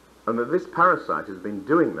 And that this parasite has been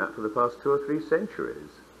doing that for the past 2 or 3 centuries.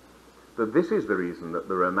 That this is the reason that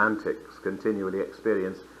the romantics continually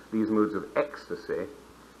experience these moods of ecstasy,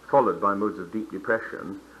 followed by moods of deep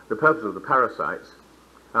depression. The purpose of the parasites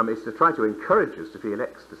is to try to encourage us to feel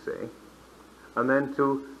ecstasy, and then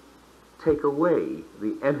to take away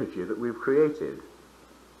the energy that we've created.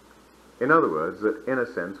 In other words, that in a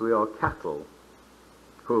sense we are cattle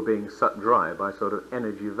who are being sucked dry by sort of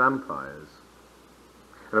energy vampires.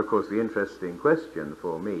 And of course the interesting question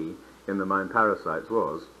for me in The Mind Parasites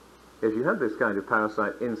was, if you had this kind of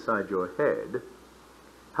parasite inside your head,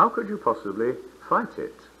 how could you possibly fight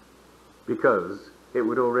it? Because it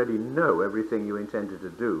would already know everything you intended to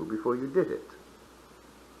do before you did it.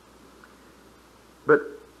 But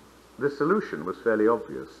the solution was fairly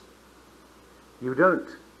obvious. You don't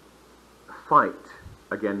fight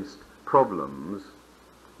against problems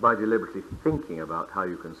by deliberately thinking about how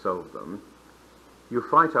you can solve them. You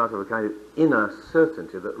fight out of a kind of inner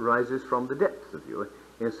certainty that rises from the depths of you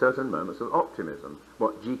in certain moments of optimism,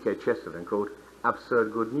 what G.K. Chesterton called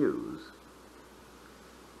absurd good news.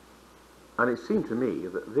 And it seemed to me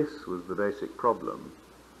that this was the basic problem.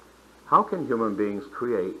 How can human beings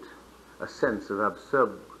create a sense of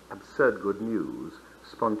absurd good news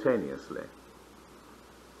spontaneously?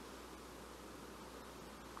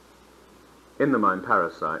 In The Mind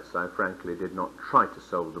Parasites, I frankly did not try to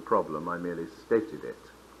solve the problem, I merely stated it.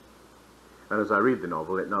 And as I read the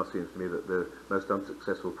novel, it now seems to me that the most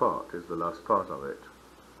unsuccessful part is the last part of it.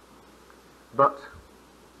 But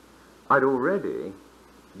I'd already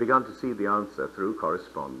begun to see the answer through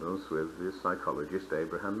correspondence with the psychologist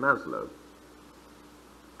Abraham Maslow,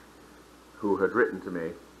 who had written to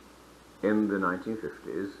me in the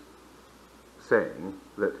 1950s saying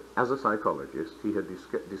that as a psychologist he had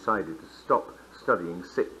decided to stop studying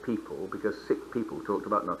sick people because sick people talked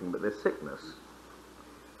about nothing but their sickness.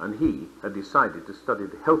 And he had decided to study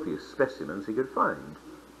the healthiest specimens he could find.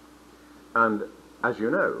 And as you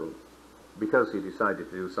know, because he decided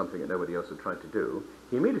to do something that nobody else had tried to do,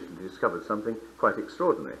 he immediately discovered something quite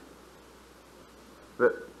extraordinary.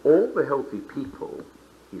 That all the healthy people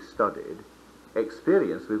he studied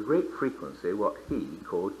experienced with great frequency what he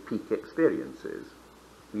called peak experiences.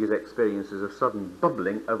 These experiences of sudden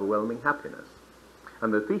bubbling, overwhelming happiness.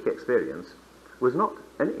 And the peak experience was not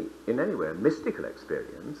in any way a mystical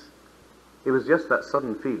experience. It was just that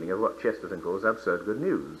sudden feeling of what Chesterton calls absurd good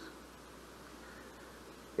news.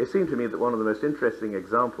 It seemed to me that one of the most interesting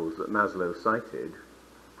examples that Maslow cited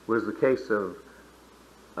was the case of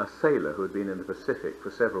a sailor who had been in the Pacific for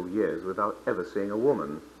several years without ever seeing a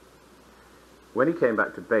woman. When he came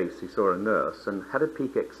back to base, he saw a nurse and had a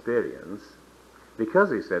peak experience because,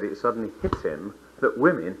 he said, it suddenly hit him that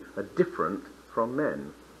women are different from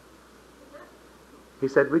men. He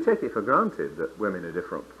said, we take it for granted that women are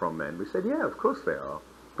different from men. We said, yeah, of course they are.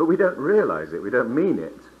 But we don't realize it, we don't mean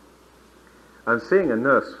it. And seeing a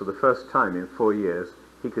nurse for the first time in 4 years,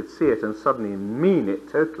 he could see it and suddenly mean it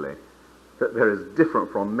totally, that they're as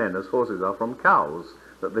different from men as horses are from cows,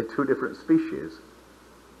 that they're 2 different species.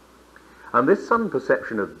 And this sudden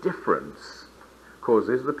perception of difference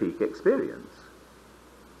causes the peak experience.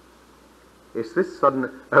 It's this sudden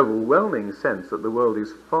overwhelming sense that the world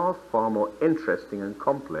is far, far more interesting and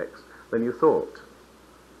complex than you thought.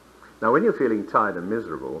 Now, when you're feeling tired and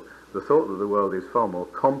miserable, the thought that the world is far more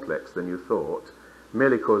complex than you thought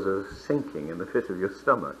merely causes a sinking in the pit of your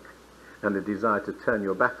stomach and a desire to turn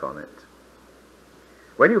your back on it.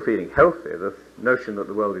 When you're feeling healthy, the notion that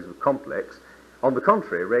the world is complex, on the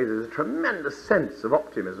contrary, raises a tremendous sense of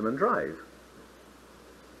optimism and drive.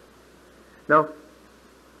 Now,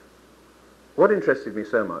 what interested me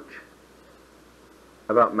so much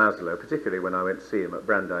about Maslow, particularly when I went to see him at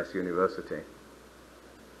Brandeis University,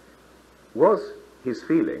 was his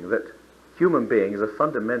feeling that human beings are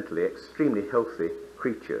fundamentally extremely healthy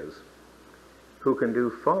creatures who can do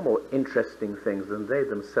far more interesting things than they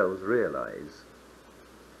themselves realize.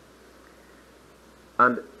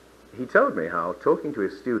 And he told me how, talking to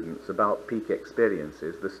his students about peak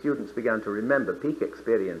experiences, the students began to remember peak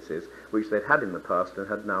experiences which they'd had in the past and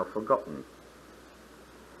had now forgotten.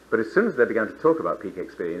 But as soon as they began to talk about peak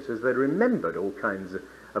experiences, they remembered all kinds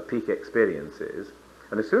of peak experiences.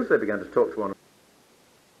 And as soon as they began to talk to one another,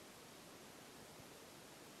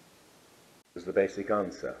 was the basic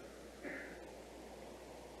answer.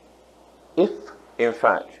 in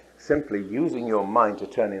fact, simply using your mind to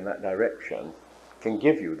turn in that direction can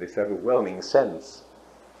give you this overwhelming sense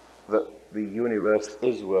that the universe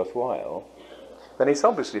is worthwhile, then it's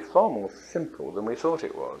obviously far more simple than we thought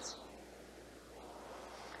it was.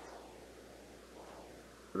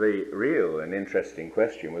 The real and interesting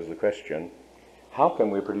question was the question, how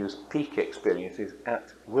can we produce peak experiences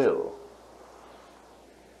at will?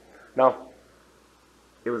 Now,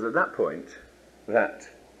 it was at that point that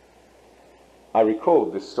I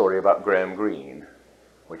recalled this story about Graham Greene,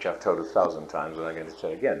 which I've told 1,000 times and I'm going to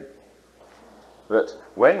tell again. That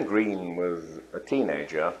when Greene was a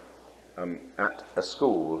teenager at a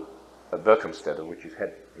school at Berkhamsted, which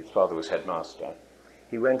his father was headmaster,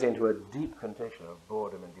 he went into a deep condition of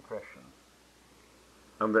boredom and depression.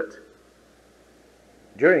 And that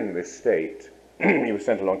during this state, he was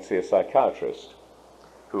sent along to see a psychiatrist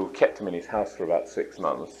who kept him in his house for about 6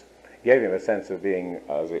 months, gave him a sense of being,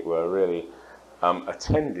 as it were, really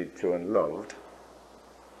attended to and loved.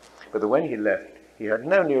 But that when he left, he had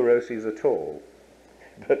no neuroses at all,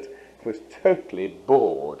 but was totally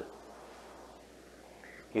bored.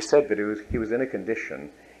 He said that he was in a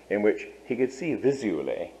condition in which he could see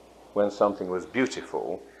visually when something was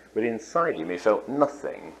beautiful, but inside him he felt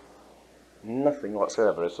nothing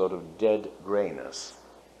whatsoever, a sort of dead greyness.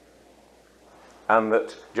 And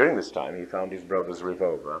that during this time he found his brother's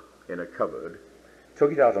revolver in a cupboard,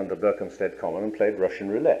 took it out onto Berkhamsted Common and played Russian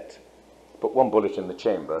roulette. Put one bullet in the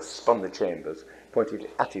chamber, spun the chambers, pointed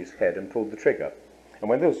it at his head and pulled the trigger. And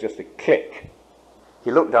when there was just a click,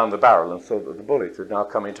 he looked down the barrel and saw that the bullet had now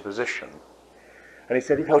come into position. And he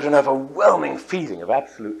said he felt an overwhelming feeling of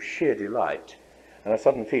absolute sheer delight and a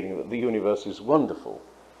sudden feeling that the universe is wonderful.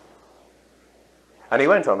 And he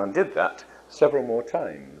went on and did that several more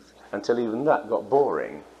times until even that got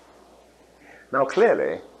boring. Now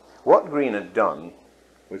clearly, what Greene had done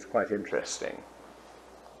was quite interesting.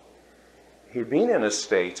 He'd been in a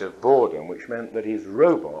state of boredom, which meant that his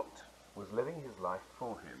robot was living his life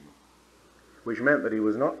for him, which meant that he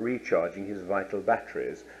was not recharging his vital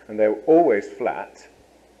batteries, and they were always flat,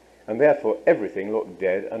 and therefore everything looked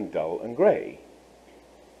dead and dull and grey.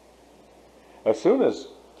 As soon as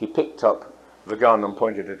he picked up the gun and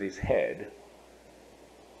pointed at his head,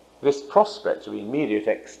 this prospect of immediate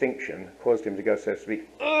extinction caused him to go, so to speak,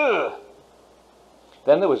 ugh!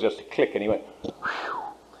 Then there was just a click and he went, whew,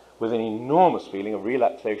 with an enormous feeling of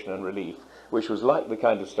relaxation and relief, which was like the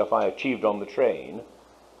kind of stuff I achieved on the train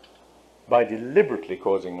by deliberately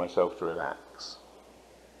causing myself to relax.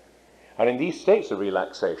 And in these states of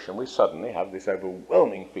relaxation, we suddenly have this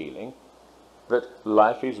overwhelming feeling that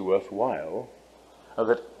life is worthwhile and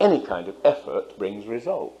that any kind of effort brings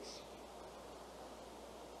results.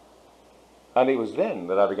 And it was then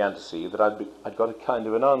that I began to see that I'd got a kind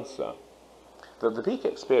of an answer, that the peak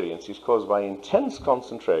experience is caused by intense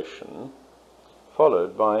concentration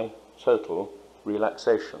followed by total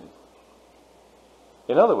relaxation.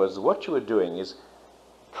 In other words, what you are doing is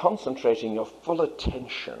concentrating your full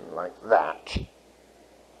attention like that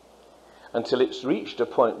until it's reached a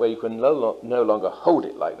point where you can no longer hold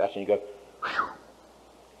it like that and you go, whew.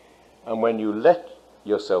 And when you let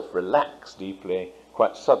yourself relax deeply,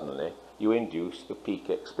 quite suddenly, you induce the peak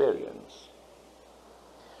experience.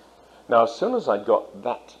 Now, as soon as I got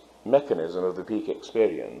that mechanism of the peak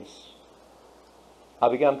experience, I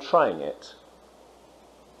began trying it.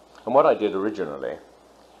 And what I did originally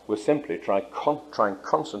was simply trying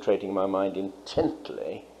concentrating my mind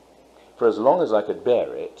intently for as long as I could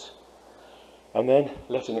bear it, and then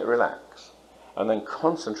letting it relax, and then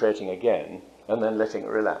concentrating again, and then letting it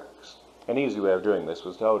relax. An easy way of doing this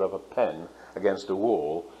was to hold up a pen against a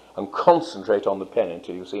wall and concentrate on the pen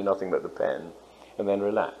until you see nothing but the pen, and then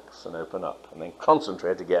relax and open up, and then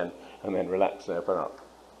concentrate again, and then relax and open up.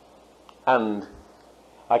 And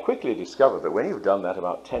I quickly discovered that when you've done that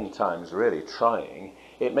about 10 times, really trying,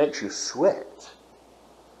 it makes you sweat.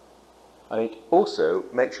 And it also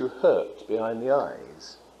makes you hurt behind the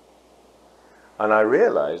eyes. And I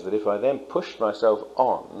realized that if I then pushed myself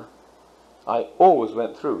on, I always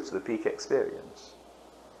went through to the peak experience.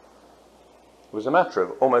 It was a matter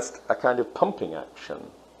of almost a kind of pumping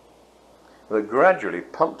action that gradually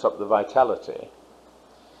pumped up the vitality.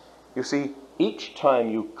 You see, each time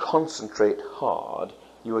you concentrate hard,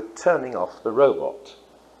 you are turning off the robot.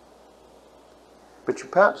 But you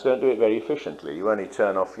perhaps don't do it very efficiently. You only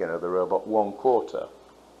turn off, the robot 1/4.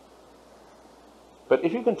 But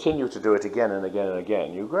if you continue to do it again and again and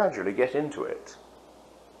again, you gradually get into it.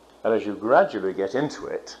 And as you gradually get into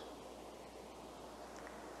it,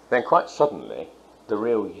 then quite suddenly, the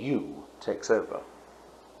real you takes over.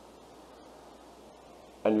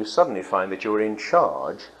 And you suddenly find that you're in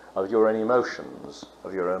charge of your own emotions,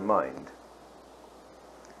 of your own mind.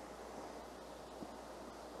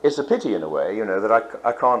 It's a pity in a way, you know,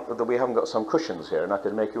 that we haven't got some cushions here and I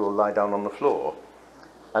could make you all lie down on the floor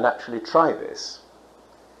and actually try this.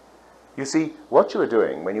 You see, what you are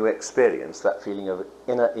doing when you experience that feeling of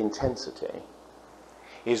inner intensity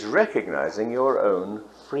is recognizing your own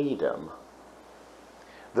freedom.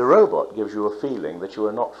 The robot gives you a feeling that you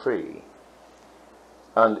are not free.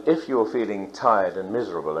 And if you're feeling tired and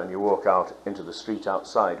miserable and you walk out into the street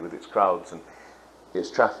outside with its crowds and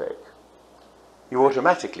its traffic, you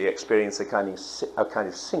automatically experience a kind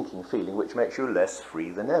of sinking feeling which makes you less free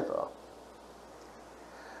than ever.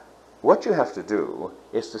 What you have to do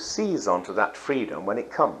is to seize onto that freedom when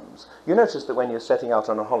it comes. You notice that when you're setting out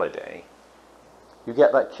on a holiday, you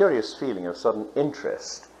get that curious feeling of sudden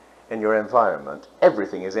interest in your environment.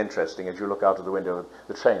 Everything is interesting as you look out of the window of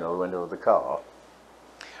the train or the window of the car.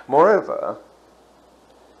 Moreover,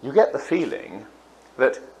 you get the feeling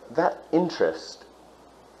that that interest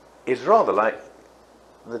is rather like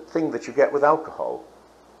the thing that you get with alcohol,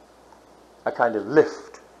 a kind of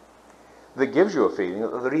lift that gives you a feeling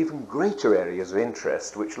that there are even greater areas of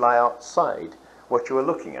interest which lie outside what you are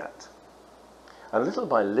looking at. And little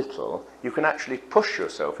by little, you can actually push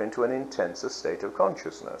yourself into an intenser state of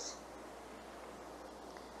consciousness.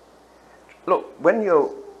 Look, when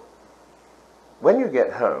you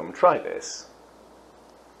get home, try this.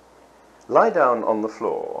 Lie down on the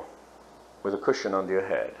floor with a cushion under your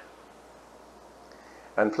head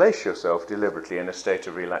and place yourself deliberately in a state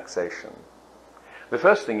of relaxation. The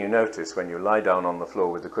first thing you notice when you lie down on the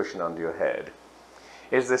floor with the cushion under your head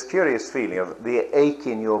is this curious feeling of the ache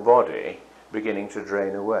in your body beginning to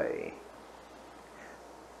drain away.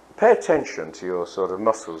 Pay attention to your sort of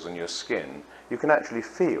muscles and your skin. You can actually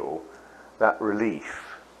feel that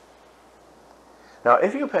relief. Now,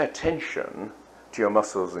 if you pay attention to your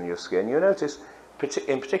muscles and your skin, you notice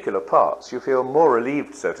in particular parts you feel more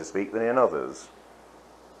relieved, so to speak, than in others.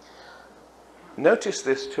 Notice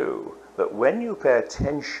this too, that when you pay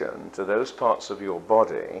attention to those parts of your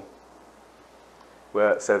body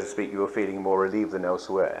where, so to speak, you are feeling more relieved than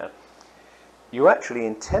elsewhere, you actually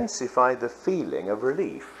intensify the feeling of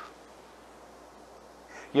relief.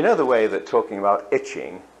 You know the way that talking about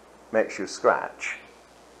itching makes you scratch?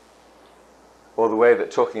 Or the way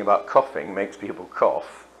that talking about coughing makes people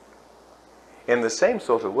cough? In the same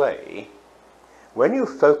sort of way, when you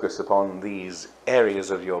focus upon these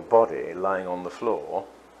areas of your body lying on the floor,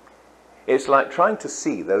 it's like trying to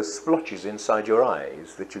see those splotches inside your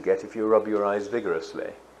eyes that you get if you rub your eyes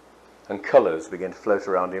vigorously, and colours begin to float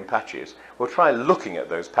around in patches. Well, try looking at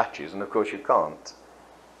those patches, and of course you can't,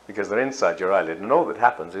 because they're inside your eyelid, and all that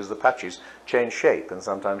happens is the patches change shape and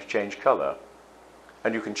sometimes change colour,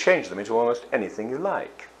 and you can change them into almost anything you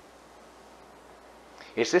like.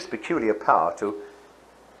 It's this peculiar power to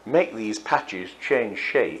make these patches change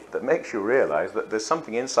shape that makes you realize that there's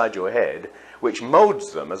something inside your head which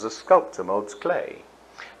molds them as a sculptor molds clay.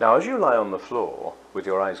 Now, as you lie on the floor with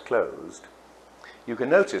your eyes closed, you can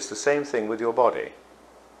notice the same thing with your body.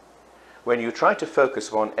 When you try to focus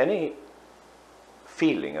upon any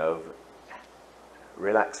feeling of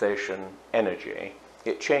relaxation, energy,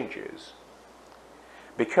 it changes,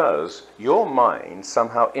 because your mind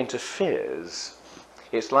somehow interferes.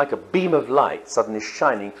 It's like a beam of light suddenly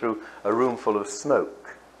shining through a room full of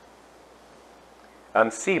smoke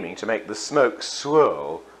and seeming to make the smoke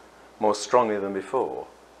swirl more strongly than before.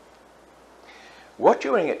 What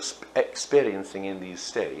you're experiencing in these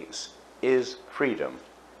states is freedom.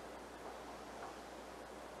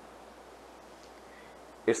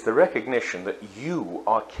 It's the recognition that you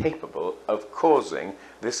are capable of causing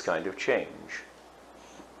this kind of change.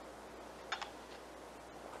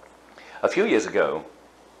 A few years ago,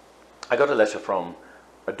 I got a letter from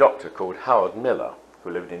a doctor called Howard Miller,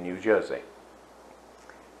 who lived in New Jersey.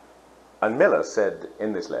 And Miller said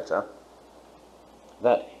in this letter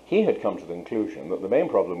that he had come to the conclusion that the main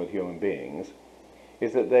problem with human beings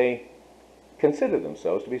is that they consider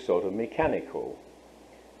themselves to be sort of mechanical.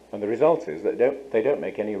 And the result is that they don't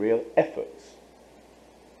make any real efforts.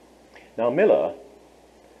 Now, Miller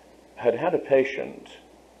had had a patient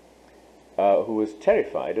who was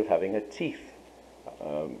terrified of having her teeth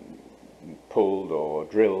pulled or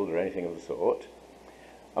drilled or anything of the sort.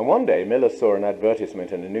 And one day Miller saw an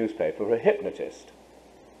advertisement in a newspaper for a hypnotist.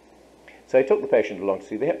 So he took the patient along to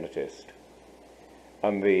see the hypnotist.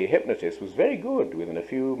 And the hypnotist was very good. Within a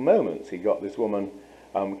few moments he got this woman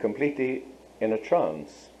completely in a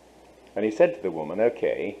trance. And he said to the woman,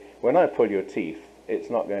 "Okay, when I pull your teeth, it's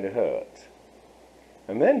not going to hurt."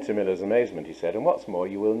 And then, to Miller's amazement, he said, "And what's more,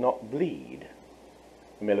 you will not bleed."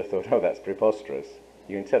 And Miller thought, "Oh, that's preposterous.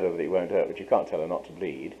 You can tell her that it won't hurt, but you can't tell her not to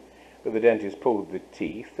bleed. But the dentist pulled the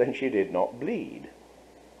teeth, and she did not bleed.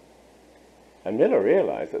 And Miller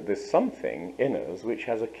realized that there's something in us which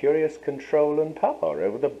has a curious control and power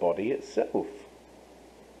over the body itself.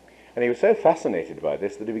 And he was so fascinated by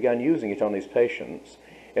this that he began using it on his patients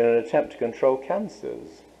in an attempt to control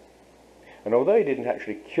cancers. And although he didn't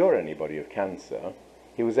actually cure anybody of cancer,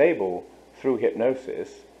 he was able, through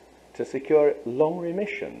hypnosis, to secure long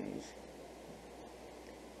remissions.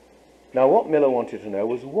 Now, what Miller wanted to know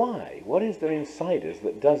was why. What is there inside us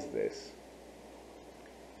that does this?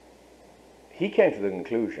 He came to the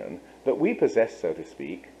conclusion that we possess, so to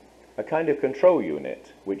speak, a kind of control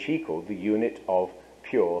unit, which he called the unit of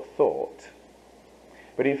pure thought.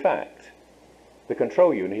 But in fact, the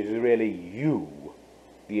control unit is really you,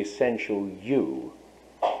 the essential you,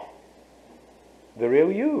 the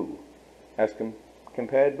real you, as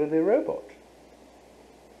compared with the robot.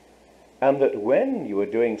 And that when you are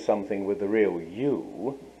doing something with the real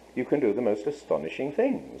you, you can do the most astonishing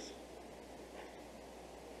things.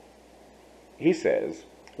 He says,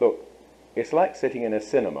 look, it's like sitting in a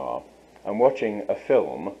cinema and watching a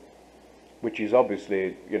film which is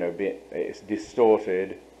obviously, it's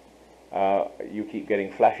distorted. You keep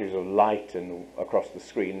getting flashes of light and across the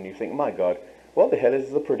screen, and you think, my God, what the hell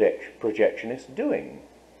is the projectionist doing?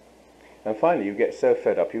 And finally you get so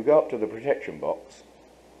fed up, you go up to the projection box,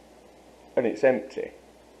 and it's empty.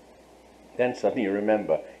 Then suddenly you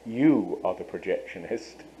remember, you are the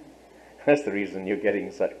projectionist. That's the reason you're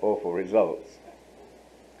getting such awful results.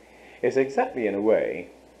 It's exactly, in a way,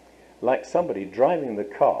 like somebody driving the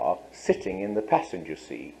car, sitting in the passenger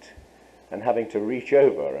seat, and having to reach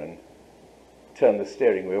over and turn the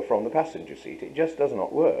steering wheel from the passenger seat. It just does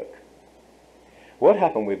not work. What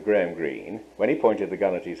happened with Graham Greene, when he pointed the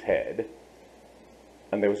gun at his head,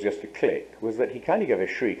 and there was just a click, was that he kind of gave a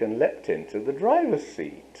shriek and leapt into the driver's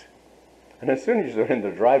seat. And as soon as you're in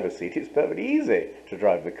the driver's seat, it's perfectly easy to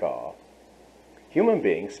drive the car. Human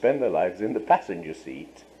beings spend their lives in the passenger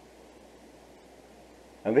seat.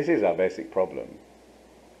 And this is our basic problem.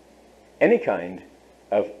 Any kind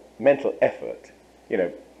of mental effort,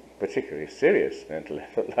 particularly serious mental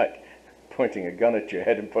effort, like pointing a gun at your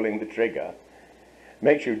head and pulling the trigger,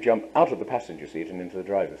 makes you jump out of the passenger seat and into the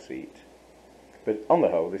driver's seat. But on the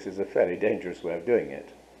whole, this is a fairly dangerous way of doing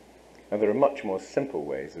it. And there are much more simple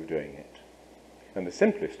ways of doing it. And the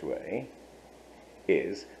simplest way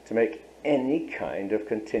is to make any kind of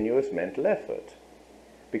continuous mental effort,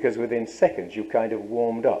 because within seconds you've kind of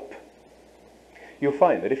warmed up. You'll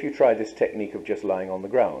find that if you try this technique of just lying on the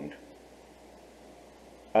ground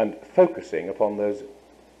and focusing upon those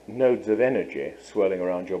nodes of energy swirling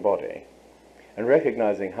around your body and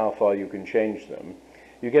recognizing how far you can change them,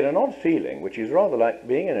 you get an odd feeling which is rather like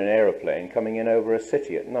being in an aeroplane coming in over a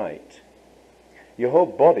city at night. Your whole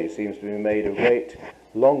body seems to be made of great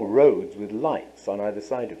long roads with lights on either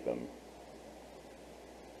side of them.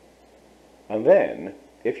 And then,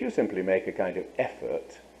 if you simply make a kind of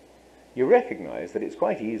effort, you recognize that it's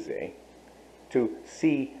quite easy to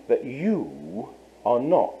see that you are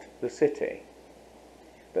not the city,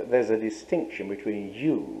 that there's a distinction between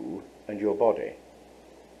you and your body.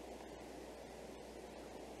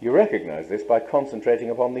 You recognize this by concentrating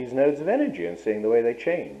upon these nodes of energy and seeing the way they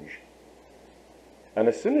change. And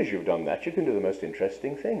as soon as you've done that, you can do the most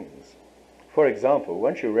interesting things. For example,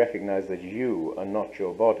 once you recognize that you are not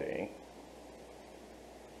your body,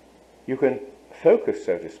 you can focus,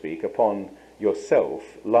 so to speak, upon yourself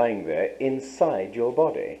lying there inside your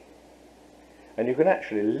body. And you can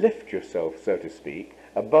actually lift yourself, so to speak,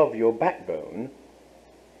 above your backbone,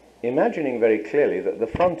 imagining very clearly that the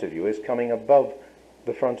front of you is coming above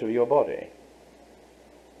the front of your body.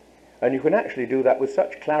 And you can actually do that with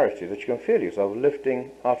such clarity that you can feel yourself lifting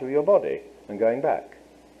out of your body and going back.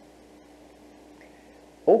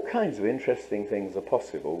 All kinds of interesting things are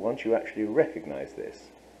possible once you actually recognize this.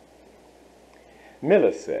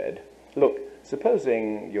 Miller said, look,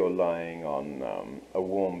 supposing you're lying on a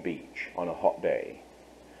warm beach on a hot day.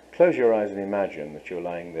 Close your eyes and imagine that you're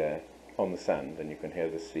lying there on the sand and you can hear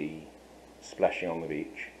the sea splashing on the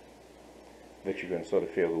beach, that you can sort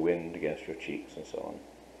of feel the wind against your cheeks and so on.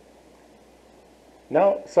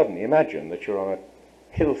 Now suddenly imagine that you're on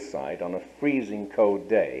a hillside on a freezing cold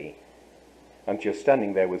day and you're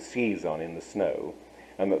standing there with skis on in the snow,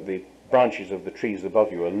 and that the branches of the trees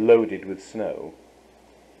above you are loaded with snow,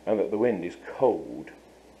 and that the wind is cold.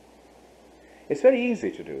 It's very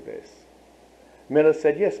easy to do this. Miller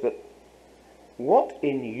said, yes, but what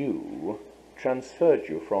in you transferred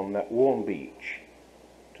you from that warm beach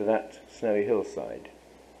to that snowy hillside?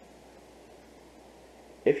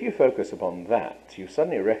 if you focus upon that, you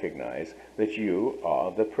suddenly recognize that you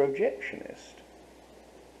are the projectionist.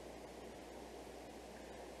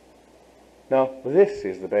 Now, this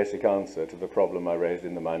is the basic answer to the problem I raised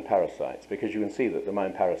in the mind parasites, because you can see that the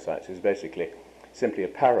mind parasites is basically simply a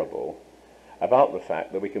parable about the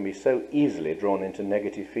fact that we can be so easily drawn into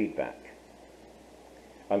negative feedback,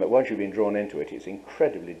 and that once you've been drawn into it, it's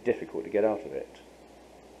incredibly difficult to get out of it.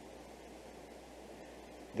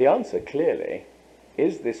 The answer clearly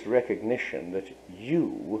is this recognition that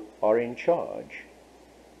you are in charge.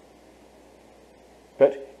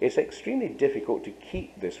 But it's extremely difficult to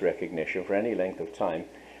keep this recognition for any length of time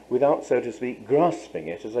without, so to speak, grasping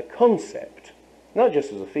it as a concept, not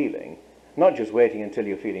just as a feeling, not just waiting until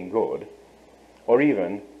you're feeling good, or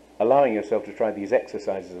even allowing yourself to try these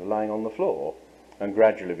exercises of lying on the floor and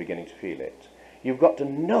gradually beginning to feel it. You've got to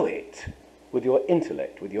know it with your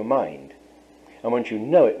intellect, with your mind. And once you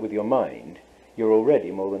know it with your mind, you're already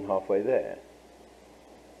more than halfway there.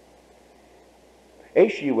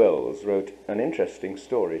 H.G. Wells wrote an interesting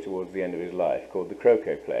story towards the end of his life called The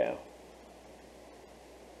Croquet Player.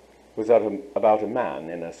 It was about a man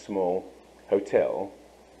in a small hotel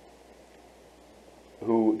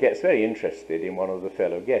who gets very interested in one of the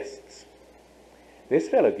fellow guests. This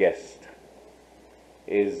fellow guest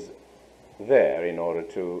is there in order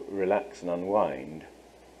to relax and unwind.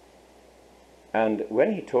 And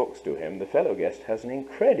when he talks to him, the fellow guest has an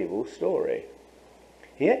incredible story.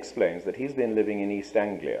 He explains that he's been living in East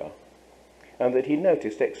Anglia and that he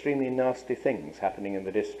noticed extremely nasty things happening in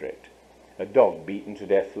the district. A dog beaten to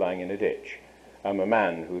death lying in a ditch, a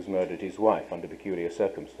man who's murdered his wife under peculiar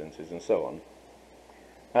circumstances, and so on.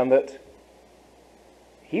 And that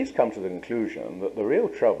he's come to the conclusion that the real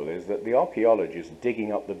trouble is that the archaeologists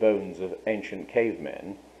digging up the bones of ancient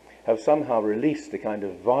cavemen have somehow released a kind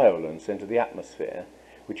of violence into the atmosphere,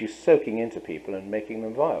 which is soaking into people and making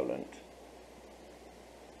them violent.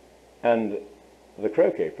 And the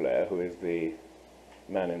croquet player, who is the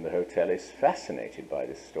man in the hotel, is fascinated by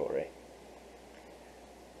this story.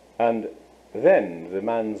 And then the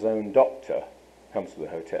man's own doctor comes to the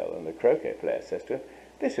hotel, and the croquet player says to him,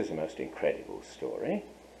 "This is a most incredible story.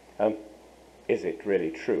 Is it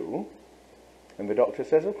really true?" And the doctor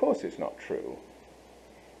says, "Of course it's not true."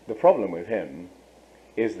 The problem with him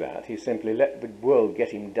is that he simply let the world get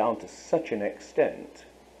him down to such an extent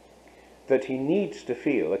that he needs to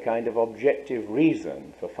feel a kind of objective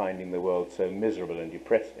reason for finding the world so miserable and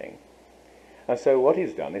depressing. And so what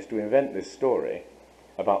he's done is to invent this story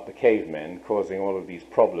about the cavemen causing all of these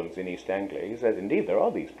problems in East Anglia. He says, indeed, there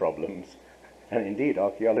are these problems, and indeed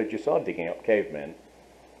archaeologists are digging up cavemen.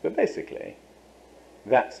 But basically,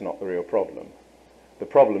 that's not the real problem. The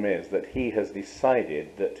problem is that he has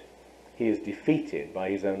decided that he is defeated by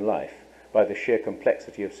his own life, by the sheer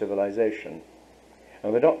complexity of civilization.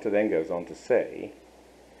 And the doctor then goes on to say,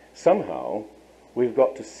 somehow we've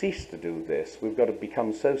got to cease to do this. We've got to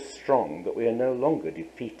become so strong that we are no longer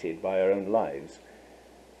defeated by our own lives,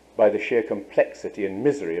 by the sheer complexity and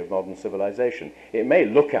misery of modern civilization. It may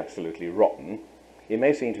look absolutely rotten. It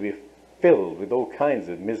may seem to be filled with all kinds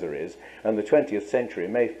of miseries, and the 20th century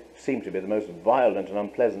may seem to be the most violent and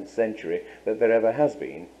unpleasant century that there ever has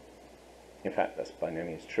been. In fact, that's by no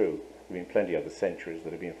means true. There have been plenty of other centuries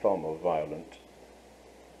that have been far more violent.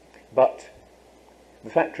 But the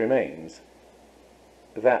fact remains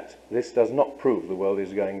that this does not prove the world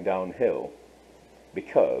is going downhill,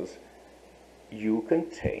 because you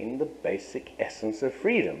contain the basic essence of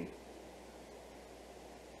freedom.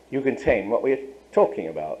 You contain what we're talking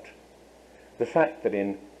about. The fact that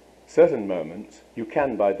in certain moments you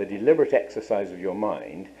can, by the deliberate exercise of your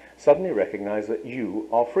mind, suddenly recognize that you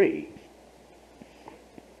are free.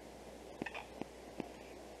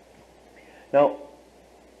 Now,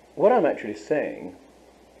 what I'm actually saying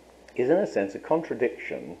is, in a sense, a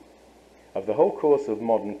contradiction of the whole course of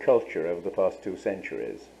modern culture over the past 2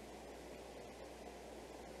 centuries.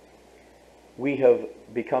 We have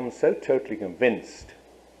become so totally convinced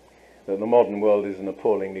that the modern world is an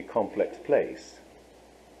appallingly complex place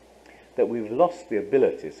that we've lost the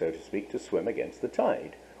ability, so to speak, to swim against the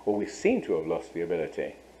tide, or we seem to have lost the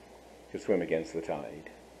ability to swim against the tide.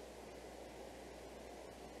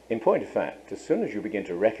 In point of fact, as soon as you begin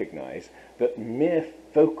to recognize that mere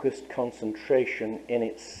focused concentration in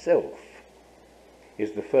itself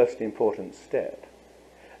is the first important step,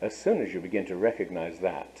 as soon as you begin to recognize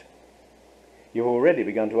that, you've already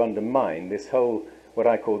begun to undermine this whole, what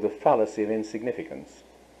I call the fallacy of insignificance,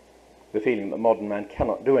 the feeling that modern man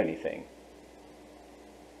cannot do anything.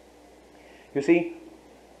 You see,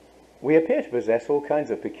 we appear to possess all kinds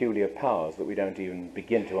of peculiar powers that we don't even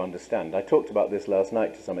begin to understand. I talked about this last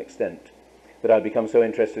night to some extent. that I'd become so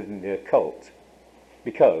interested in the occult,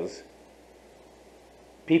 because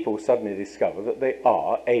people suddenly discover that they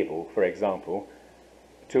are able, for example,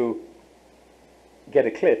 to get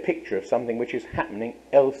a clear picture of something which is happening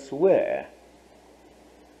elsewhere.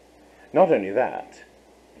 Not only that,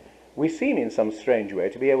 we seem in some strange way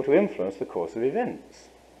to be able to influence the course of events.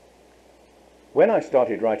 When I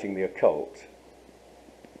started writing the occult,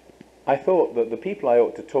 I thought that the people I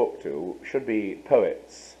ought to talk to should be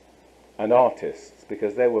poets and artists,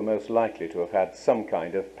 because they were most likely to have had some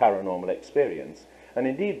kind of paranormal experience. And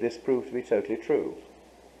indeed this proved to be totally true.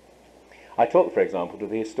 I talked, for example, to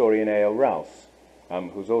the historian A.L. Rouse,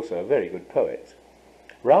 who's also a very good poet.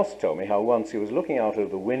 Rouse told me how once he was looking out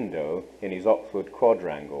of the window in his Oxford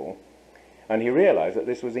quadrangle, and he realized that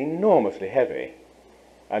this was enormously heavy,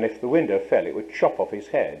 and if the window fell it would chop off his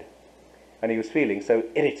head. And he was feeling so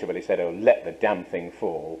irritable, he said, "Oh, let the damn thing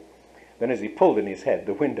fall." Then as he pulled in his head,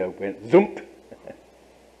 the window went zoomp.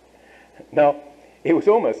 Now, it was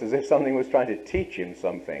almost as if something was trying to teach him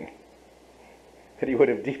something, that he would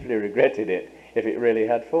have deeply regretted it if it really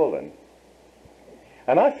had fallen.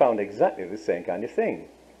 And I found exactly the same kind of thing.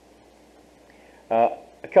 A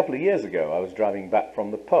couple of years ago, I was driving back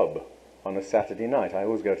from the pub on a Saturday night. I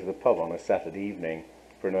always go to the pub on a Saturday evening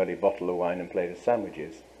for an early bottle of wine and plate of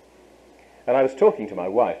sandwiches. And I was talking to my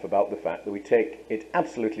wife about the fact that we take it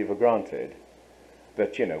absolutely for granted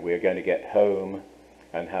that, you know, we're going to get home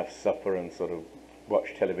and have supper and sort of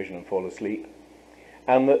watch television and fall asleep,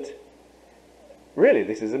 and that really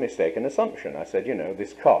this is a mistaken assumption. I said, you know,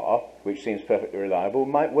 this car, which seems perfectly reliable,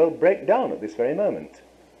 might well break down at this very moment.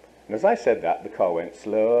 And as I said that, the car went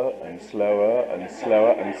slower and slower and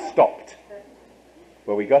slower and stopped.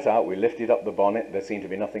 Well, we got out, we lifted up the bonnet, there seemed to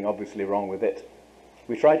be nothing obviously wrong with it.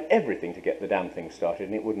 We tried everything to get the damn thing started,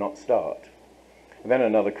 and it would not start. And then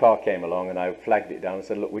another car came along, and I flagged it down and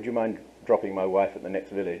said, "Look, would you mind dropping my wife at the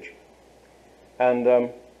next village?"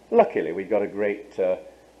 And luckily we got a great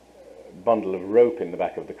bundle of rope in the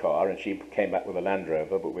back of the car, and she came back with a Land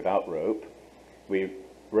Rover, but without rope. We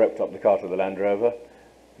roped up the car to the Land Rover,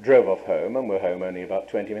 drove off home, and were home only about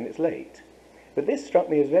 20 minutes late. But this struck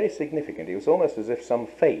me as very significant. It was almost as if some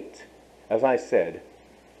fate, as I said,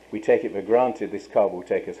 we take it for granted this car will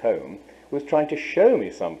take us home, was trying to show me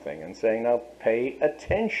something and saying, now pay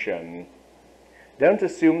attention. Don't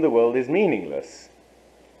assume the world is meaningless.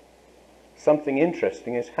 Something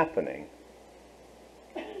interesting is happening.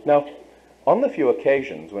 Now, on the few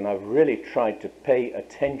occasions when I've really tried to pay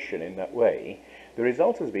attention in that way, the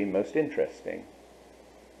result has been most interesting.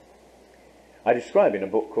 I describe in a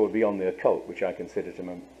book called Beyond the Occult, which I consider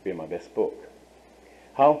to be my best book,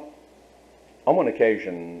 how on one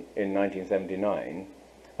occasion in 1979,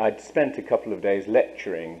 I'd spent a couple of days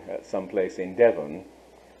lecturing at some place in Devon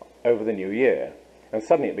over the New Year, and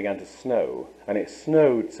suddenly it began to snow, and it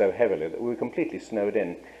snowed so heavily that we were completely snowed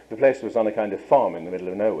in. The place was on a kind of farm in the middle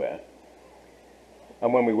of nowhere,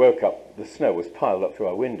 and when we woke up, the snow was piled up through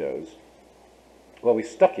our windows. Well, we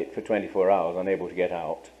stuck it for 24 hours, unable to get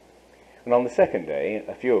out, and on the second day,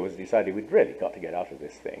 a few of us decided we'd really got to get out of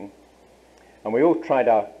this thing, and we all tried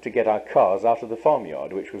to get our cars out of the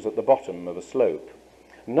farmyard, which was at the bottom of a slope.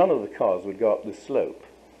 None of the cars would go up the slope,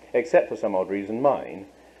 except for some odd reason mine,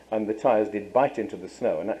 and the tyres did bite into the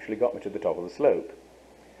snow and actually got me to the top of the slope.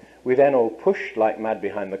 We then all pushed like mad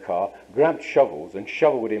behind the car, grabbed shovels and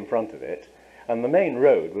shoveled in front of it, and the main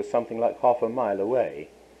road was something like half a mile away,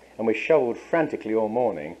 and we shoveled frantically all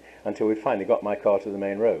morning until we finally got my car to the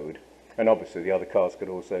main road, and obviously the other cars could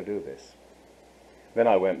also do this. Then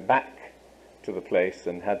I went back to the place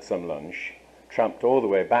and had some lunch, tramped all the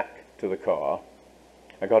way back to the car.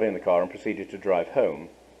 I got in the car and proceeded to drive home.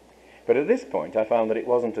 But at this point I found that it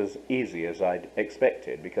wasn't as easy as I'd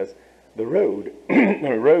expected, because the road,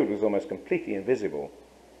 the road was almost completely invisible.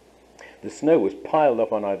 The snow was piled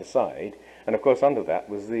up on either side, and of course under that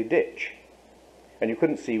was the ditch. And you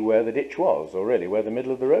couldn't see where the ditch was, or really where the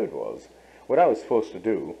middle of the road was. What I was forced to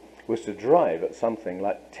do was to drive at something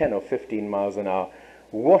like 10 or 15 miles an hour,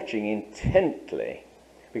 watching intently,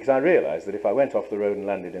 because I realized that if I went off the road and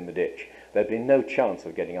landed in the ditch, there'd be no chance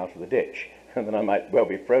of getting out of the ditch, and then I might well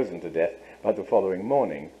be frozen to death by the following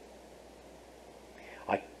morning.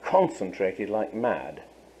 I concentrated like mad,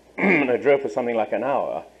 and I drove for something like an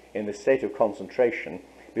hour in this state of concentration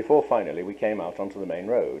before finally we came out onto the main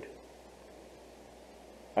road.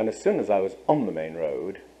 And as soon as I was on the main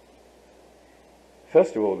road,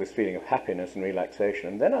 first of all this feeling of happiness and relaxation,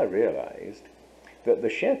 and then I realized that the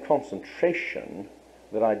sheer concentration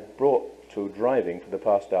that I'd brought to driving for the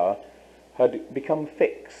past hour had become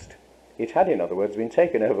fixed. It had, in other words, been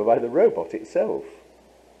taken over by the robot itself.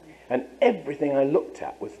 And everything I looked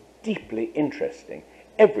at was deeply interesting.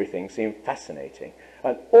 Everything seemed fascinating.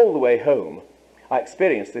 And all the way home, I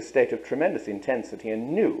experienced this state of tremendous intensity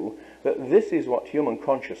and knew that this is what human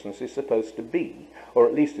consciousness is supposed to be, or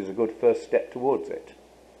at least is a good first step towards it.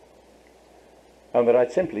 And that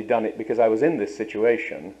I'd simply done it because I was in this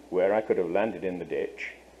situation where I could have landed in the ditch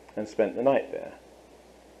and spent the night there.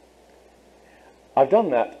 I've done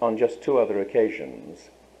that on just 2 other occasions,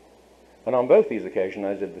 and on both these occasions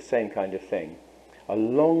I did the same kind of thing. A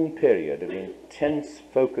long period of intense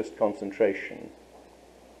focused concentration,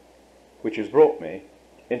 which has brought me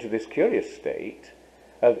into this curious state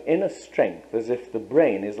of inner strength, as if the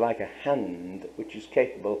brain is like a hand which is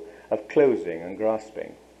capable of closing and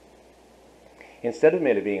grasping. Instead of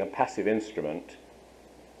merely being a passive instrument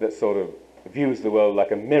that sort of views the world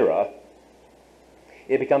like a mirror,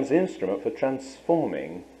 it becomes an instrument for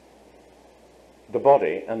transforming the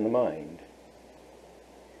body and the mind.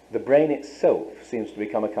 The brain itself seems to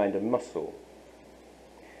become a kind of muscle.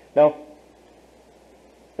 Now,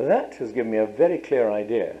 that has given me a very clear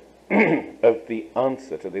idea of the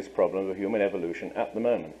answer to this problem of human evolution at the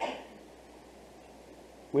moment.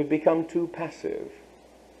 We've become too passive.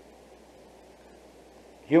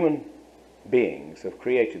 Human beings have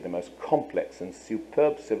created the most complex and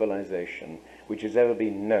superb civilization which has ever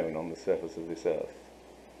been known on the surface of this earth.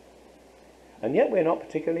 And yet we're not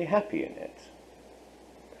particularly happy in it.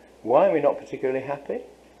 Why are we not particularly happy?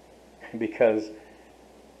 Because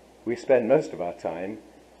we spend most of our time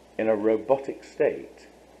in a robotic state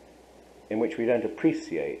in which we don't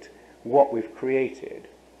appreciate what we've created.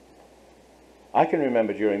 I can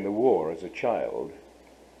remember during the war as a child,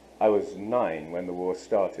 I was 9 when the war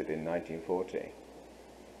started in 1940,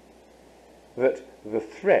 that the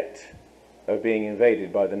threat of being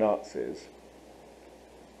invaded by the Nazis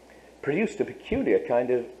produced a peculiar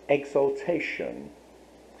kind of exaltation.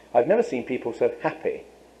 I've never seen people so happy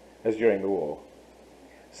as during the war.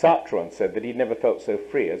 Sartre once said that he'd never felt so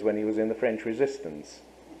free as when he was in the French resistance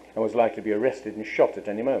and was likely to be arrested and shot at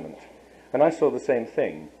any moment. And I saw the same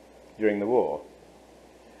thing during the war.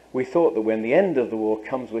 We thought that when the end of the war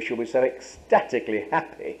comes, we shall be so ecstatically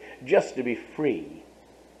happy just to be free.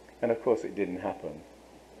 And of course it didn't happen.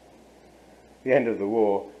 The end of the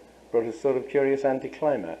war brought a sort of curious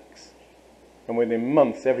anticlimax. And within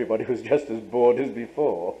months everybody was just as bored as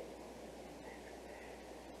before.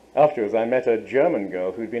 Afterwards I met a German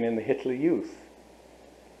girl who'd been in the Hitler Youth.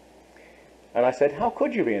 And I said, how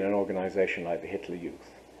could you be in an organization like the Hitler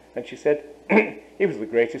Youth? And she said, it was the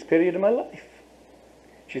greatest period of my life.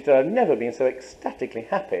 She said, I've never been so ecstatically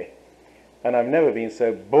happy, and I've never been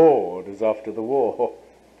so bored as after the war,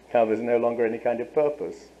 how there's no longer any kind of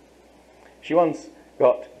purpose. She once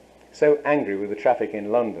got so angry with the traffic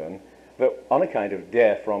in London that on a kind of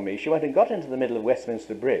dare from me, she went and got into the middle of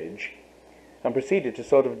Westminster Bridge and proceeded to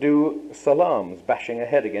sort of do salams, bashing her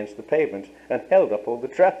head against the pavement, and held up all the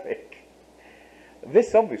traffic.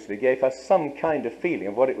 This obviously gave her some kind of feeling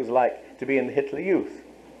of what it was like to be in the Hitler Youth,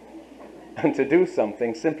 and to do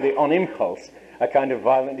something simply on impulse, a kind of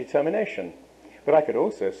violent determination. But I could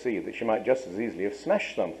also see that she might just as easily have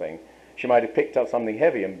smashed something. She might have picked up something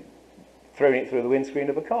heavy and thrown it through the windscreen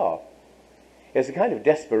of a car. It's a kind of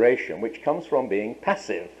desperation which comes from being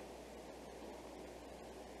passive.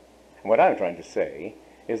 And what I'm trying to say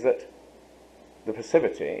is that the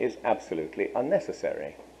passivity is absolutely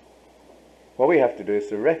unnecessary. What we have to do is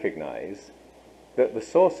to recognize that the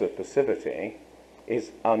source of passivity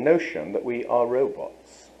is our notion that we are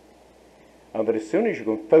robots, and that as soon as you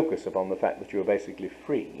can focus upon the fact that you're basically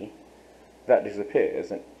free, that disappears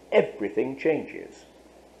and everything changes.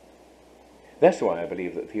 That's why I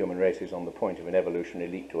believe that the human race is on the point of an evolutionary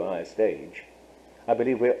leap to a higher stage. I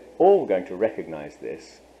believe we're all going to recognize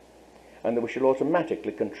this, and that we shall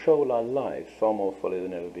automatically control our lives far more fully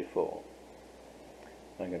than ever before.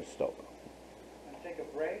 I'm going to stop. And take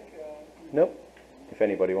a break? Nope. If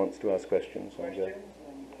anybody wants to ask questions, I'll go.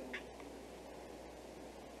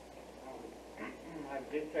 I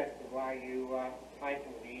was interested why you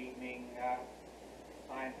titled the evening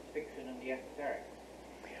Science Fiction and the Esoteric.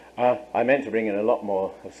 I meant to bring in a lot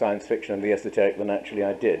more of science fiction and the esoteric than actually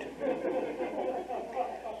I did.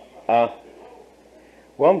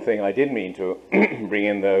 One thing I did mean to bring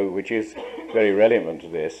in, though, which is very relevant to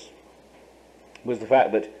this, was the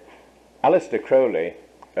fact that Aleister Crowley,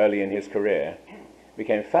 early in his career,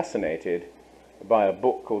 became fascinated by a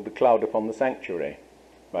book called The Cloud Upon the Sanctuary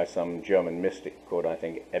by some German mystic called, I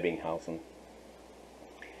think, Ebbinghausen.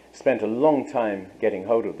 Spent a long time getting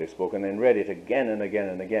hold of this book and then read it again and again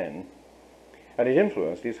and again, and it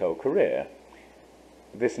influenced his whole career.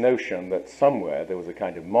 This notion that somewhere there was a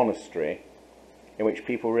kind of monastery in which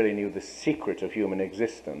people really knew the secret of human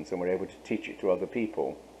existence and were able to teach it to other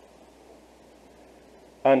people.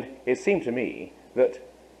 And it seemed to me that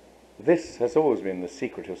this has always been the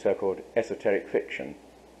secret of so-called esoteric fiction.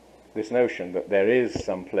 This notion that there is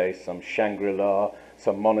some place, some Shangri-La,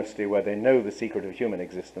 some monastery where they know the secret of human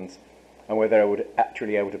existence and where they're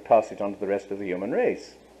actually able to pass it on to the rest of the human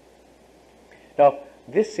race. Now,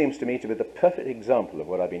 this seems to me to be the perfect example of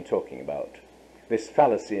what I've been talking about, this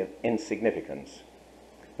fallacy of insignificance.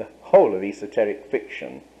 The whole of esoteric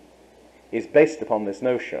fiction is based upon this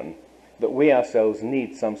notion that we ourselves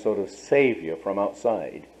need some sort of saviour from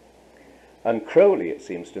outside. And Crowley, it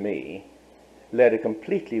seems to me, led a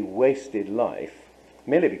completely wasted life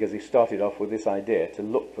merely because he started off with this idea to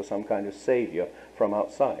look for some kind of saviour from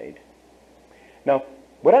outside. Now,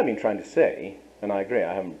 what I've been trying to say, and I agree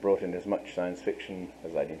I haven't brought in as much science fiction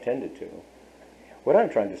as I'd intended to, what I'm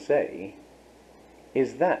trying to say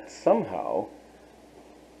is that somehow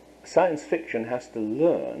science fiction has to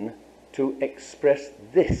learn to express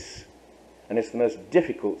this, and it's the most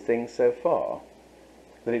difficult thing so far,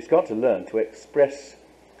 that it's got to learn to express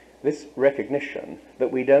this recognition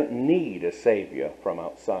that we don't need a saviour from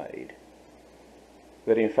outside,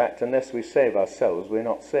 that in fact unless we save ourselves we're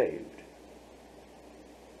not saved.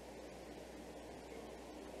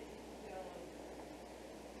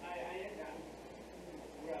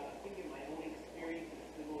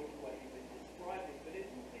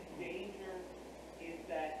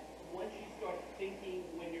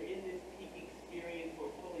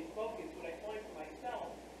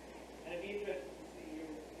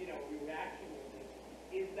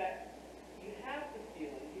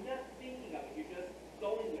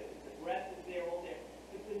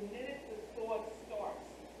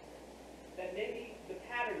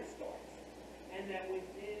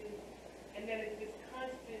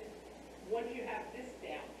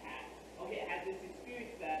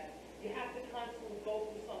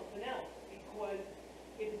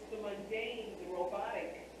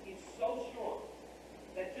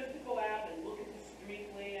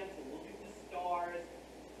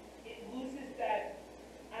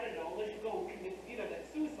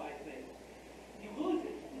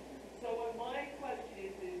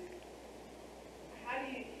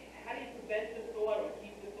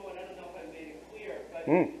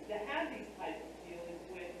 To have these types of feelings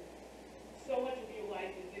when so much of your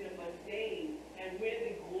life is in a mundane and where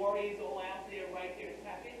the glory is all out there, right there to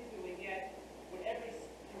tap into, and yet whatever's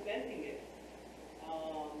preventing it,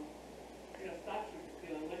 stops you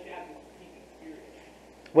feeling unless you have this deep experience.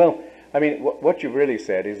 Well, I mean, what you've really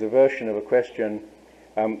said is a version of a question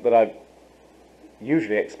that I've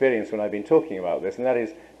usually experienced when I've been talking about this, and that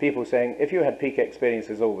is people saying, if you had peak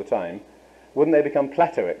experiences all the time, wouldn't they become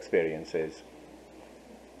plateau experiences?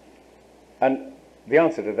 And the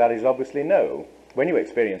answer to that is obviously no. When you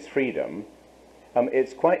experience freedom,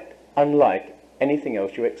 it's quite unlike anything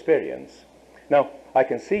else you experience. Now, I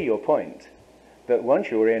can see your point, that once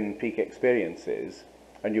you're in peak experiences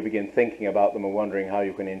and you begin thinking about them and wondering how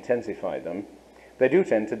you can intensify them, they do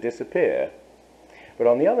tend to disappear. But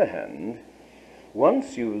on the other hand,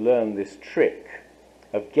 once you learn this trick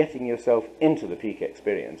of getting yourself into the peak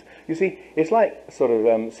experience, you see, it's like sort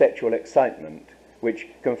of sexual excitement, which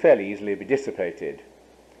can fairly easily be dissipated,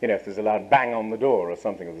 if there's a loud bang on the door or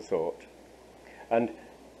something of the sort. And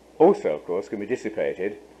also, of course, can be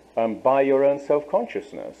dissipated by your own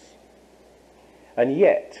self-consciousness. And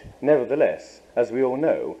yet, nevertheless, as we all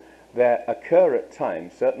know, there occur at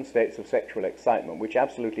times certain states of sexual excitement which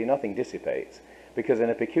absolutely nothing dissipates, because in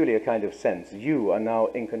a peculiar kind of sense, you are now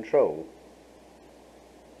in control.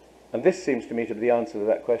 And this seems to me to be the answer to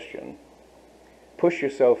that question. Push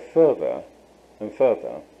yourself further and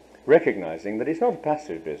further, recognizing that it's not a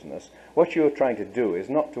passive business. What you're trying to do is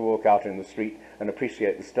not to walk out in the street and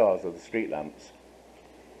appreciate the stars or the street lamps.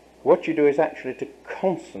 What you do is actually to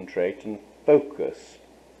concentrate and focus.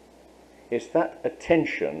 It's that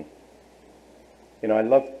attention. I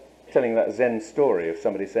love telling that Zen story of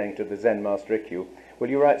somebody saying to the Zen master Ikkyu, will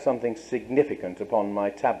you write something significant upon my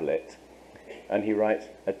tablet? And he writes,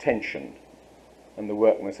 attention. And the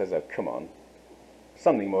workman says, oh, come on.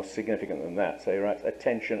 Something more significant than that. So he writes,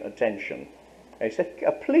 attention, attention. And he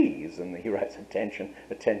said, please. And he writes, attention,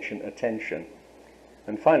 attention, attention.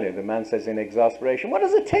 And finally the man says in exasperation, what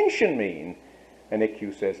does attention mean? And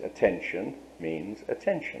Ikkyu says, attention means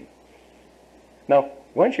attention. Now,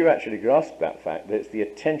 once you actually grasp that fact, that it's the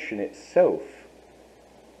attention itself,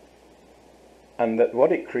 and that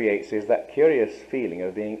what it creates is that curious feeling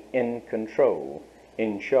of being in control,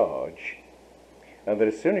 in charge, and that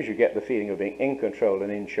as soon as you get the feeling of being in control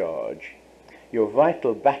and in charge, your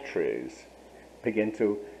vital batteries begin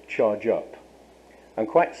to charge up. And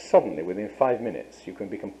quite suddenly, within 5 minutes, you can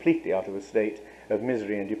be completely out of a state of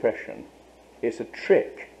misery and depression. It's a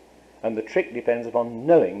trick, and the trick depends upon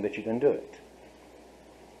knowing that you can do it.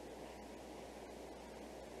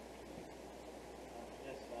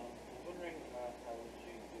 Yes, I was wondering how would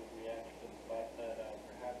you react to the thought that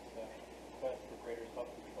perhaps the quest for greater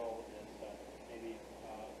self-control is maybe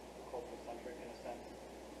culture-centric in a sense.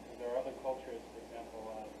 There are other cultures, for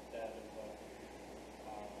example, that is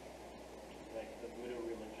like the Buddha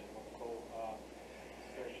religion, will go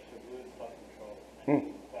search to lose self-control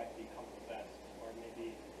and in fact become possessed, or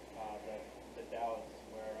maybe the Taoists,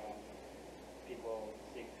 where people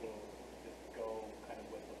seek to just go kind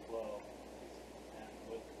of with the flow and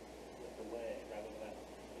with the way, rather than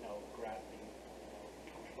grasping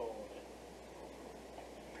control of it.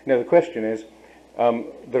 Now the question is,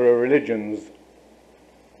 there are religions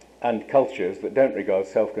and cultures that don't regard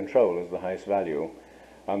self-control as the highest value,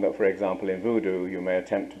 and that, for example, in voodoo you may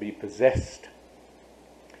attempt to be possessed,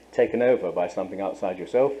 taken over by something outside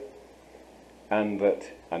yourself, and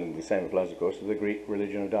the same applies, of course, to the Greek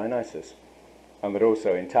religion of Dionysus, and that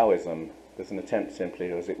also in Taoism there's an attempt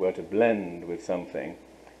simply, as it were, to blend with something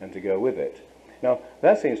and to go with it. Now,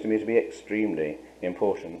 that seems to me to be extremely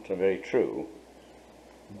important and very true,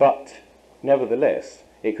 but nevertheless,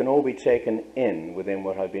 it can all be taken in within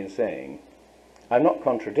what I've been saying. I'm not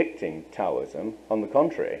contradicting Taoism, on the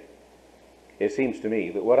contrary. It seems to me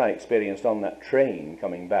that what I experienced on that train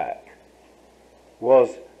coming back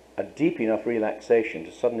was a deep enough relaxation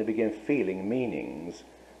to suddenly begin feeling meanings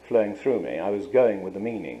flowing through me. I was going with the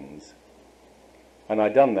meanings. And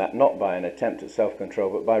I'd done that not by an attempt at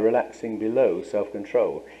self-control, but by relaxing below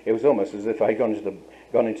self-control. It was almost as if I'd gone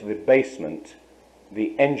into the basement,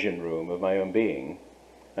 the engine room of my own being,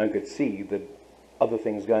 and could see the other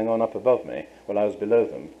things going on up above me while I was below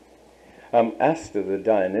them. As to the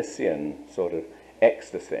Dionysian sort of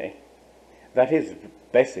ecstasy, that is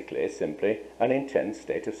basically simply an intense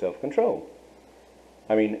state of self-control.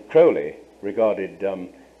 I mean, Crowley regarded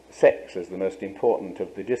sex as the most important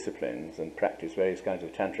of the disciplines and practiced various kinds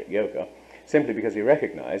of tantric yoga simply because he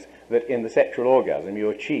recognized that in the sexual orgasm you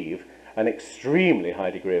achieve an extremely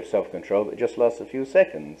high degree of self-control that just lasts a few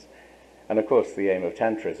seconds. And of course the aim of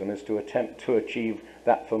Tantrism is to attempt to achieve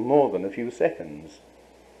that for more than a few seconds.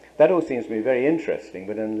 That all seems to me very interesting,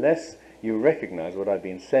 but unless you recognize what I've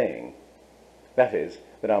been saying, that is,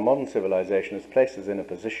 that our modern civilization has placed us in a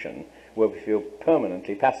position where we feel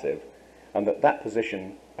permanently passive, and that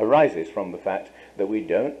position arises from the fact that we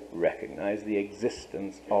don't recognize the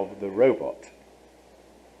existence of the robot.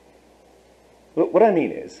 Look, what I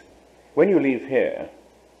mean is, when you leave here,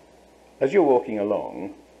 as you're walking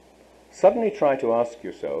along, suddenly try to ask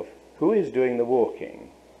yourself, who is doing the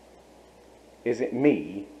walking? Is it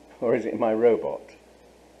me, or is it my robot?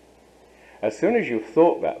 As soon as you've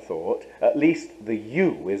thought that thought, at least the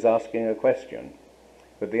you is asking a question.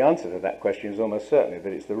 But the answer to that question is almost certainly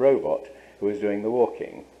that it's the robot who is doing the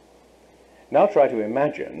walking. Now try to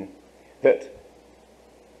imagine that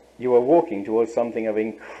you are walking towards something of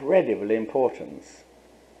incredible importance,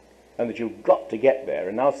 and that you've got to get there,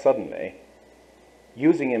 and now suddenly,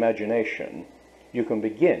 using imagination, you can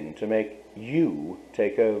begin to make you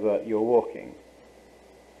take over your walking.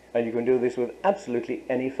 And you can do this with absolutely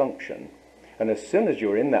any function. And as soon as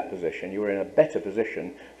you're in that position, you're in a better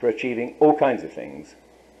position for achieving all kinds of things.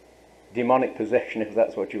 Demonic possession, if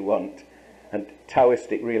that's what you want, and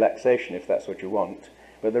Taoistic relaxation, if that's what you want.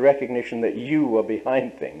 But the recognition that you are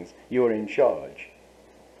behind things, you're in charge.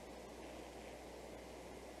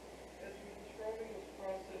 As you're describing this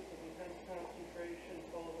process of intense concentration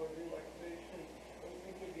followed by relaxation, I was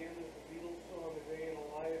thinking of the end of the Beatles song, A Day in a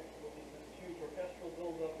Life, which is this huge orchestral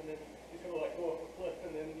build-up, and then you sort of like go off a cliff,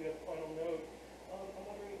 and then you have the final note. I'm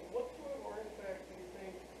wondering, what sort of artifact do you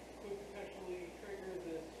think could potentially trigger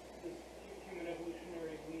this human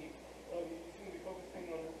evolutionary leap? You seem to be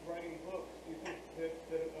focusing on writing books. Do you think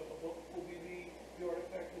that a book will be the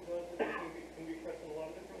artifact that does it? Do you think it can be expressed in a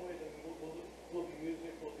lot of different ways? I mean, will it be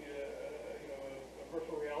music? Will it be a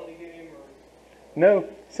virtual reality game? Or No,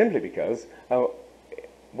 simply because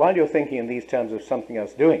while you're thinking in these terms of something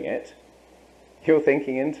else doing it, you're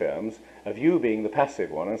thinking in terms of you being the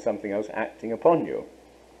passive one and something else acting upon you.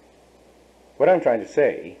 What I'm trying to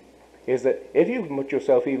say is that if you put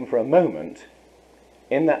yourself even for a moment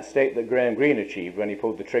in that state that Graham Greene achieved when he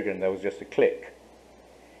pulled the trigger and there was just a click,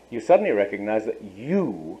 you suddenly recognize that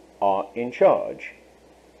you are in charge.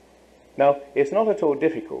 Now, it's not at all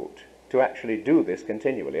difficult to actually do this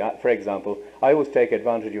continually. For example, I always take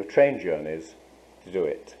advantage of train journeys to do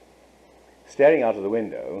it. Staring out of the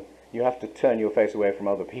window, you have to turn your face away from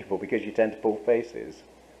other people because you tend to pull faces.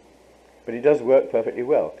 but it does work perfectly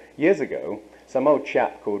well. Years ago, some old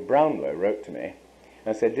chap called Brownlow wrote to me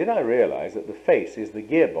and said, did I realize that the face is the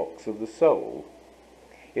gearbox of the soul?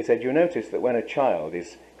 He said, you notice that when a child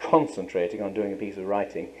is concentrating on doing a piece of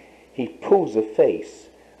writing, he pulls the face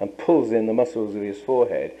and pulls in the muscles of his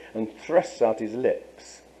forehead and thrusts out his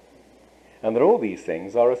lips. And that all these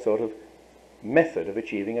things are a sort of method of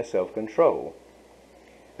achieving a self-control.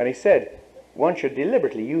 And he said, one should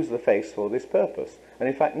deliberately use the face for this purpose. And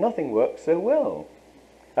in fact, nothing works so well.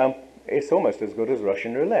 It's almost as good as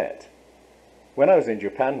Russian roulette. When I was in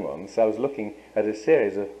Japan once, I was looking at a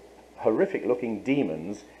series of horrific-looking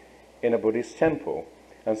demons in a Buddhist temple.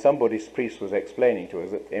 And some Buddhist priest was explaining to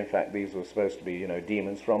us that, in fact, these were supposed to be,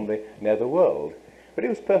 demons from the netherworld. But it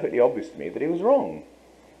was perfectly obvious to me that he was wrong.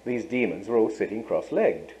 These demons were all sitting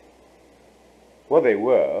cross-legged. What they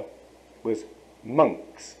were was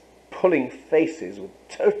monks pulling faces with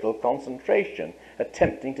total concentration,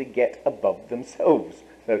 attempting to get above themselves,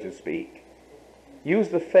 so to speak. Use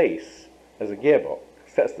the face as a gearbox.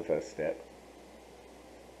 That's the first step.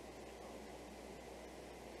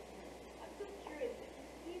 I'm just curious, if you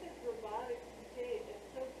see this robotic stage that's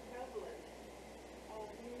so prevalent,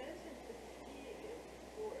 you mentioned fatigue as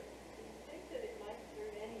source. Do you think that it might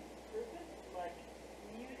serve any purpose, like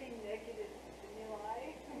muting negative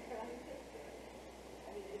stimuli around it?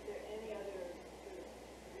 I mean, is there any other sort of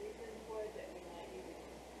reason for it that we might even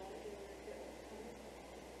consider it?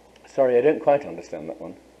 Sorry, I don't quite understand that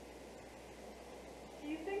one. Do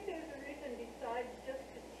you think there's a reason besides just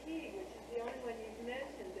fatigue, which is the only one you've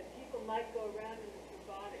mentioned, that people might go around in this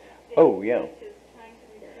robotic state? Oh, yeah. Such as trying to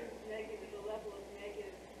reduce the level of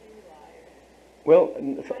negative stimuli? Well,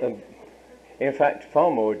 in fact, far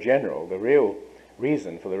more general, the real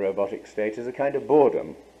reason for the robotic state is a kind of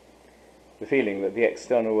boredom. The feeling that the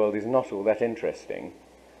external world is not all that interesting,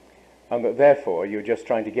 and that therefore you're just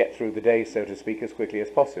trying to get through the day, so to speak, as quickly as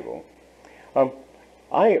possible.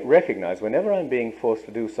 I recognize whenever I'm being forced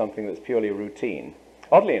to do something that's purely routine.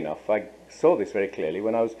 Oddly enough, I saw this very clearly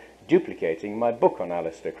when I was duplicating my book on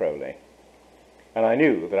Aleister Crowley. And I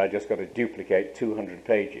knew that I just got to duplicate 200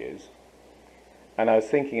 pages. And I was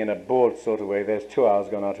thinking in a bored sort of way, there's 2 hours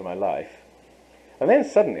gone out of my life. And then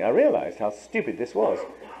suddenly I realized how stupid this was.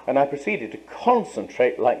 And I proceeded to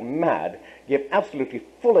concentrate like mad, give absolutely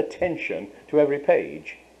full attention to every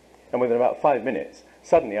page. And within about 5 minutes,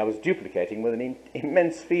 suddenly I was duplicating with an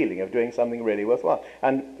immense feeling of doing something really worthwhile,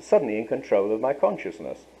 and suddenly in control of my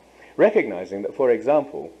consciousness. Recognizing that, for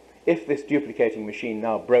example, if this duplicating machine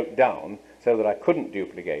now broke down so that I couldn't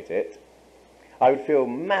duplicate it, I would feel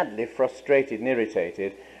madly frustrated and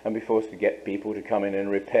irritated and be forced to get people to come in and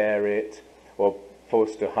repair it, or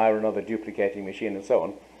forced to hire another duplicating machine and so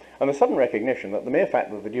on. And the sudden recognition that the mere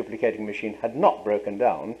fact that the duplicating machine had not broken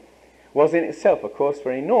down was in itself a cause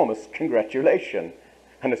for enormous congratulation.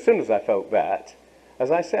 And as soon as I felt that,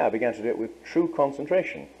 as I say, I began to do it with true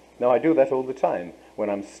concentration. Now, I do that all the time when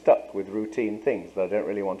I'm stuck with routine things that I don't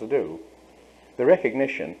really want to do. The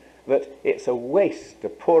recognition that it's a waste to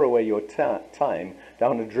pour away your time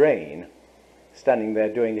down a drain, standing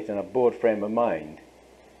there doing it in a bored frame of mind.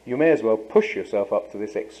 You may as well push yourself up to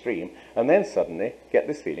this extreme and then suddenly get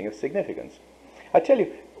this feeling of significance. I tell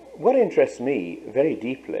you, what interests me very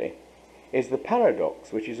deeply is the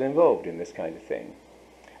paradox which is involved in this kind of thing.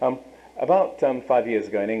 About 5 years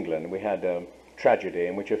ago in England, we had a tragedy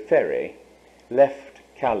in which a ferry left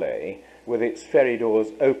Calais with its ferry doors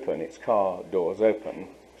open, its car doors open.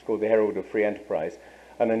 It's called the Herald of Free Enterprise,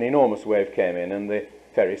 and an enormous wave came in and the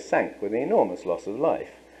ferry sank with an enormous loss of life.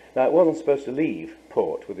 Now, it wasn't supposed to leave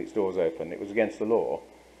port with its doors open. It was against the law.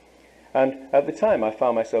 And at the time, I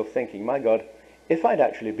found myself thinking, my God, if I'd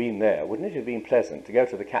actually been there, wouldn't it have been pleasant to go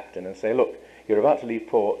to the captain and say, look, you're about to leave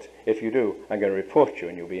port. If you do, I'm going to report you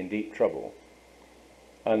and you'll be in deep trouble.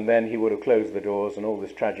 And then he would have closed the doors and all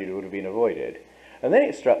this tragedy would have been avoided. And then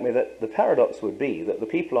it struck me that the paradox would be that the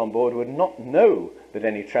people on board would not know that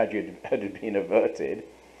any tragedy had been averted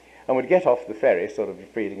and would get off the ferry sort of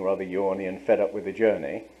feeling rather yawny and fed up with the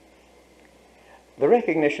journey. The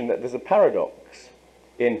recognition that there's a paradox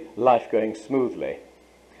in life going smoothly,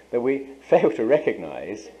 that we fail to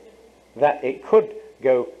recognize that it could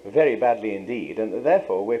go very badly indeed, and that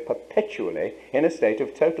therefore we're perpetually in a state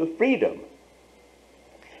of total freedom.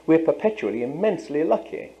 We're perpetually immensely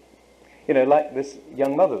lucky. You know, like this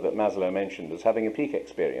young mother that Maslow mentioned as having a peak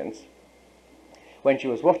experience, when she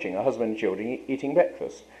was watching her husband and children eating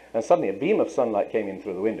breakfast, and suddenly a beam of sunlight came in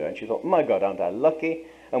through the window, and she thought, my God, aren't I lucky,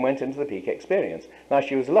 and went into the peak experience. Now,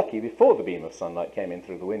 she was lucky before the beam of sunlight came in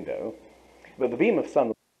through the window, but the beam of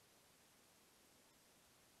sunlight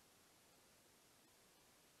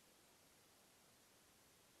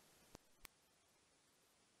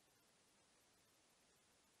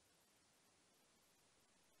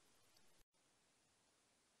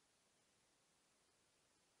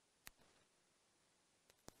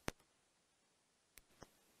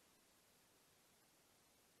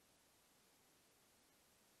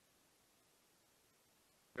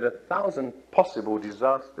that 1,000 possible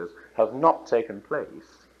disasters have not taken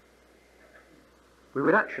place, we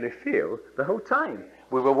would actually feel the whole time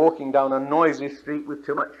we were walking down a noisy street with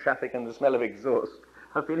too much traffic and the smell of exhaust,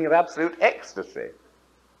 a feeling of absolute ecstasy.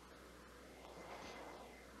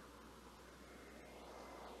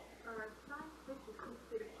 Science fiction seems to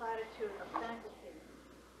be the platitude of fantasy,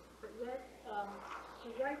 but yet to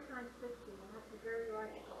write science fiction, you have to be very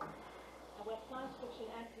logical. And what science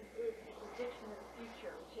fiction actually is a prediction of the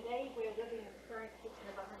future. Today, we're living in science fiction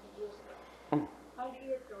of 100 years ago. 100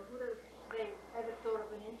 years ago, who would they ever thought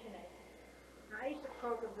of an internet? Now, I used to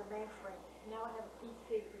program the mainframe. Now I have a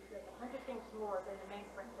PC which does 100 things more than the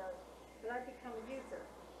mainframe does. But I've become a user.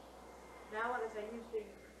 Now, as I use the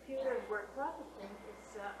computer and word processing,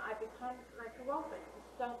 I become like a robot.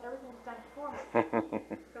 It's done, everything's done for me.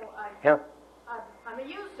 So I'm a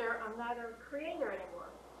user. I'm not a creator anymore.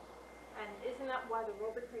 And isn't that why the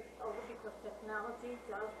robot takes over? Because technology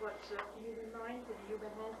does what the human mind and the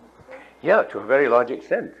human hands do? Yeah, to a very large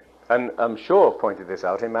extent. And Shaw pointed this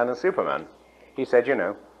out in Man and Superman. He said, you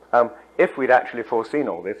know, if we'd actually foreseen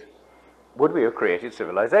all this, would we have created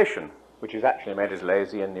civilization, which has actually made us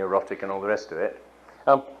lazy and neurotic and all the rest of it?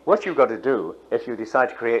 What you've got to do if you decide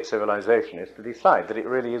to create civilization is to decide that it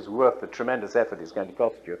really is worth the tremendous effort it's going to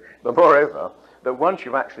cost you, but moreover, that once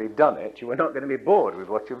you've actually done it, you are not going to be bored with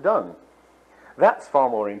what you've done. That's far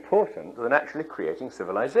more important than actually creating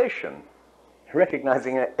civilization,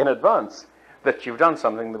 recognizing in advance that you've done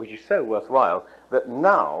something which is so worthwhile that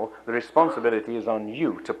now the responsibility is on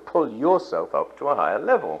you to pull yourself up to a higher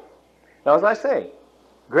level. Now, as I say,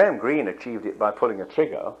 Graham Greene achieved it by pulling a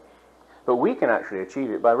trigger, but we can actually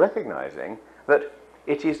achieve it by recognizing that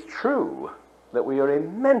it is true that we are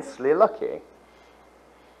immensely lucky.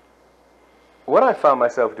 What I found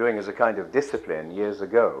myself doing as a kind of discipline years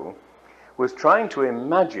ago was trying to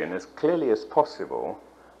imagine as clearly as possible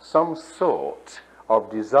some sort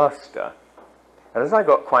of disaster. And as I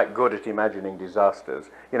got quite good at imagining disasters,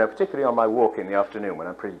 you know, particularly on my walk in the afternoon when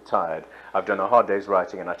I'm pretty tired, I've done a hard day's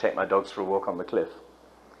writing and I take my dogs for a walk on the cliff.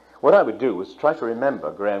 What I would do was try to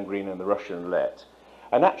remember Graham Greene and the Russian roulette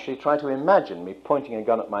and actually try to imagine me pointing a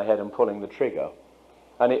gun at my head and pulling the trigger.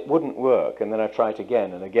 And it wouldn't work, and then I'd try it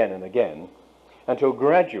again and again and again, until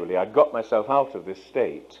gradually I got myself out of this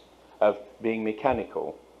state of being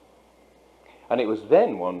mechanical. And it was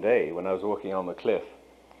then one day when I was walking on the cliff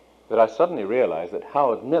that I suddenly realized that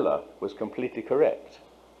Howard Miller was completely correct.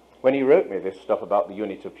 When he wrote me this stuff about the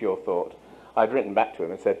unit of pure thought, I'd written back to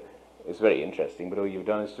him and said, it's very interesting, but all you've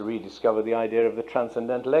done is to rediscover the idea of the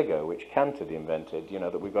transcendental ego, which Kant had invented, you know,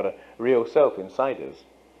 that we've got a real self inside us.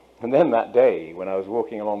 And then that day, when I was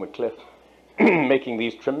walking along the cliff, making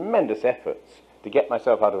these tremendous efforts to get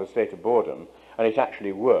myself out of a state of boredom, and it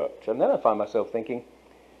actually worked. And then I found myself thinking,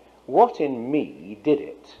 what in me did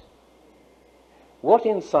it? What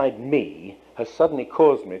inside me has suddenly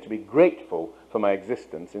caused me to be grateful for my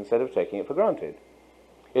existence instead of taking it for granted?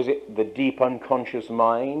 Is it the deep unconscious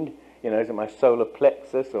mind? You know, is it my solar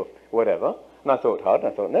plexus or whatever? And I thought hard,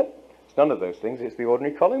 and I thought, no, it's none of those things. It's the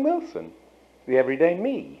ordinary Colin Wilson, the everyday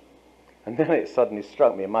me. And then it suddenly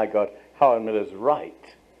struck me, my God, Howard Miller's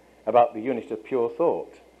right about the unit of pure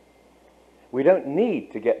thought. We don't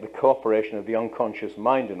need to get the cooperation of the unconscious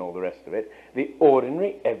mind and all the rest of it. The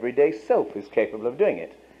ordinary, everyday self is capable of doing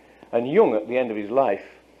it. And Jung, at the end of his life,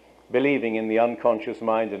 believing in the unconscious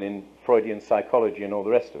mind and in Freudian psychology and all the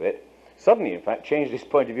rest of it, suddenly, in fact, changed his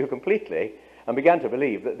point of view completely and began to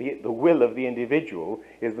believe that the will of the individual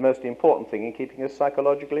is the most important thing in keeping us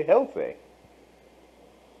psychologically healthy.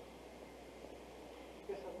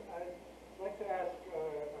 Yes, I'd like to ask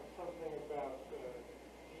something about the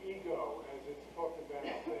ego as it's talked about,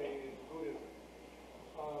 say, in Buddhism.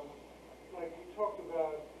 Like you talked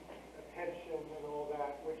about attention and all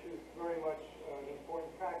that, which is very much an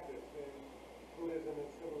important practice in Buddhism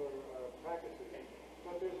and similar practices.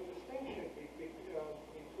 But there's a distinction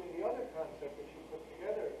between the other concept which you put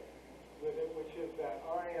together with it, which is that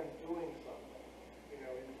I am doing something. You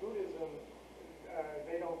know, in Buddhism,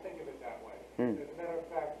 they don't think of it that way. As a matter of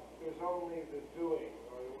fact, there's only the doing,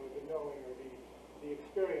 or the knowing, or the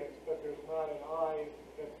experience, but there's not an I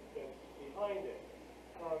that's behind it.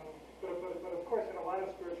 But of course, in a lot of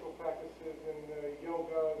spiritual practices, in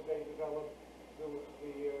yoga, they develop the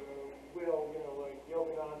will, you know, like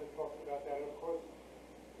Yogananda talks about that. And of course,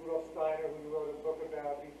 Rudolf Steiner, who you wrote a book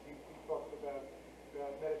about, he talks about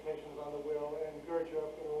meditations on the will, and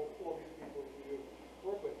Gurdjieff, and all these people who you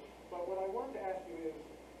work with. But what I wanted to ask you is,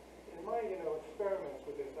 in my, you know, experiments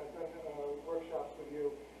with this, I've done workshops with you,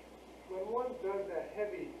 when one does that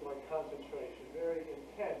heavy, like, concentration, very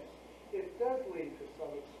intense, it does lead to some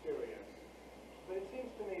experience. But it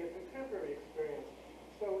seems to me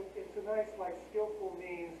nice, like, skillful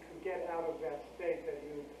means to get out of that state that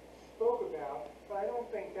you spoke about, but I don't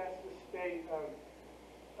think that's the state of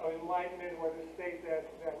enlightenment or the state that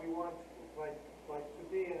we want, like to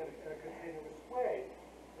be in a continuous way.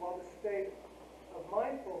 While the state of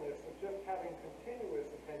mindfulness, of just having continuous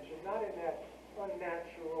attention, not in that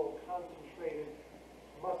unnatural, concentrated,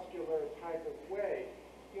 muscular type of way,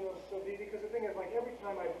 you know, so because the thing is, like, every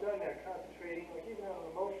time I've done that, concentrating, like even in an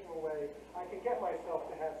emotional way, I can get myself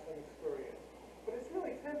to have some experience. But it's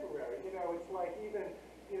really temporary, you know, it's like even,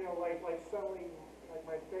 you know, like suddenly, like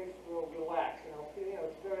my face will relax, and I'll feel, you know,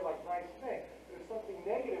 it's a very, like, nice thing. But if something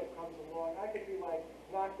negative comes along, I could be, like,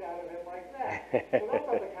 knocked out of it like that. So that's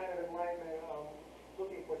not the kind of enlightenment I'm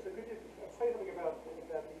looking for. So could you say something about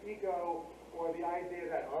the ego, or the idea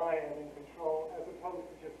that I am in control, as opposed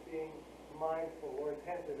to just being mindful or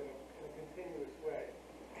attentive in a continuous way?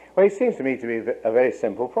 Well, it seems to me to be a very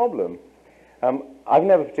simple problem. I've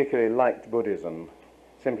never particularly liked Buddhism,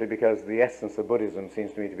 simply because the essence of Buddhism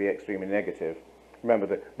seems to me to be extremely negative. Remember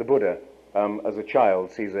that the Buddha, as a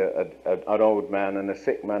child, sees an old man and a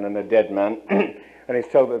sick man and a dead man, and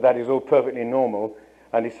he's told that that is all perfectly normal,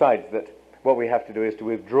 and decides that what we have to do is to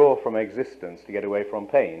withdraw from existence to get away from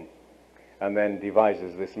pain, and then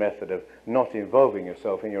devises this method of not involving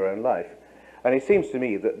yourself in your own life. And it seems to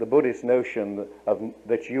me that the Buddhist notion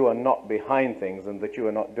that you are not behind things and that you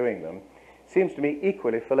are not doing them seems to me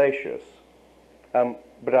equally fallacious.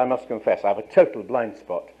 But I must confess, I have a total blind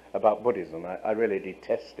spot about Buddhism. I really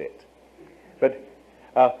detest it. But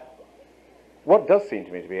what does seem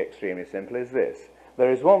to me to be extremely simple is this.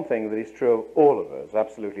 There is one thing that is true of all of us,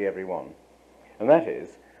 absolutely everyone, and that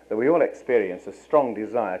is that we all experience a strong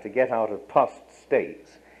desire to get out of past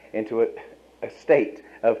states into a state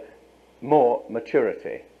of more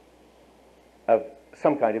maturity, of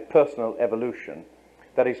some kind of personal evolution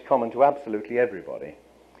that is common to absolutely everybody.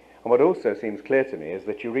 And what also seems clear to me is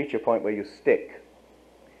that you reach a point where you stick,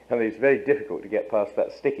 and it's very difficult to get past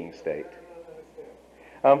that sticking state.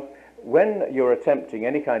 When you're attempting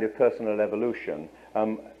any kind of personal evolution,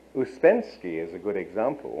 Uspensky is a good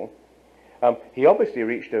example. He obviously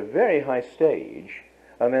reached a very high stage,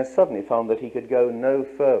 and then suddenly found that he could go no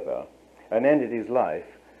further, and ended his life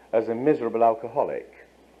as a miserable alcoholic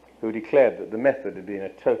who declared that the method had been a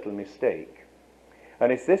total mistake.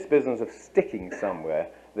 And it's this business of sticking somewhere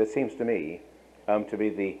that seems to me to be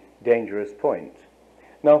the dangerous point.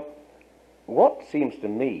 Now, what seems to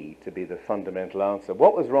me to be the fundamental answer,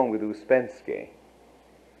 what was wrong with Uspensky,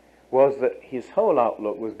 was that his whole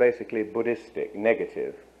outlook was basically Buddhistic,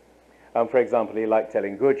 negative. For example, he liked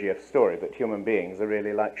telling Gurdjieff's story that human beings are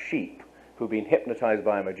really like sheep who've been hypnotized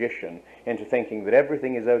by a magician into thinking that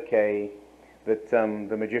everything is okay, that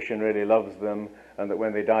the magician really loves them, and that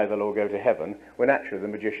when they die they'll all go to heaven, when actually the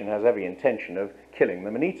magician has every intention of killing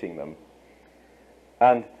them and eating them.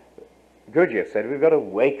 And Gurdjieff said, we've got to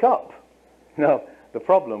wake up. Now, the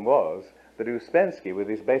problem was that Uspensky, with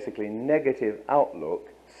his basically negative outlook,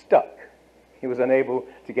 stuck. He was unable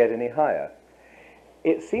to get any higher.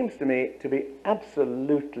 It seems to me to be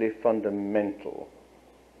absolutely fundamental.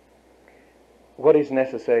 What is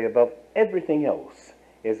necessary above everything else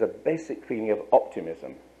is a basic feeling of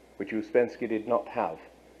optimism, which Uspensky did not have.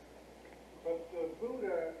 But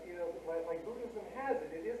Buddha, you know, like Buddhism has it.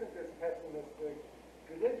 It isn't this pessimistic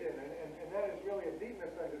religion, and that is really a deep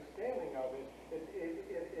misunderstanding of it.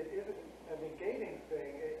 It isn't a negating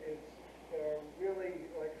thing. It's really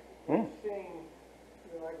like seeing,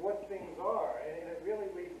 you know, like what things are, and it really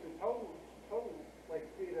leads to total like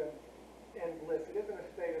freedom and bliss. It isn't a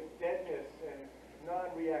state of deadness and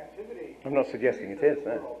non-reactivity. I'm not suggesting it is,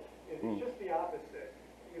 no. It's just the opposite,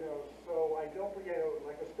 you know. So I don't, you know,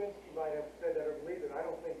 like Uspensky might have said that or believed it. I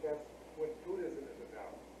don't think that's what Buddhism is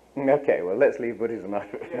about. Okay, well, let's leave Buddhism out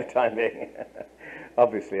for the time being.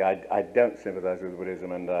 Obviously, I don't sympathize with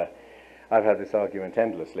Buddhism, and I've had this argument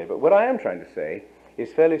endlessly. But what I am trying to say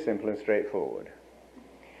is fairly simple and straightforward.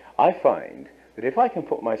 I find that if I can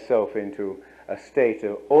put myself into a state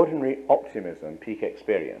of ordinary optimism, peak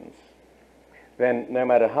experience, then no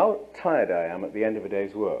matter how tired I am at the end of a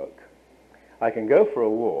day's work, I can go for a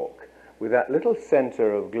walk with that little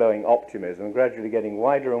center of glowing optimism gradually getting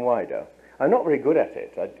wider and wider. I'm not very good at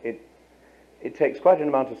it. It takes quite an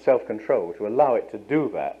amount of self-control to allow it to do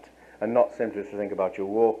that, and not simply to think about your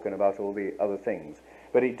walk and about all the other things.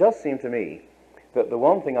 But it does seem to me that the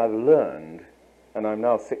one thing I've learned, and I'm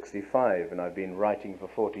now 65 and I've been writing for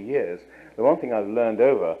 40 years, the one thing I've learned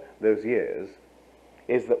over those years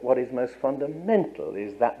is that what is most fundamental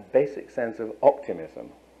is that basic sense of optimism,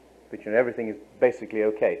 that, you know, everything is basically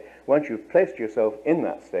okay. Once you've placed yourself in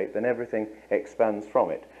that state, then everything expands from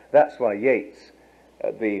it. That's why Yeats,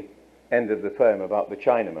 at the end of the poem about the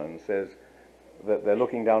Chinaman says that they're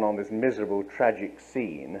looking down on this miserable, tragic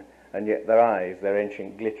scene, and yet their eyes, their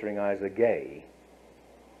ancient glittering eyes, are gay.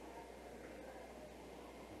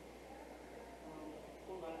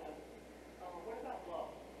 What about love?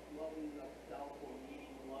 Loving yourself or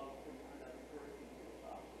needing love from another person?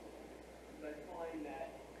 I find that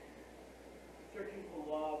searching for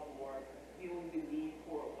love or feeling the need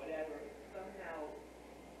for it, whatever, somehow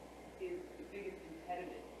is the biggest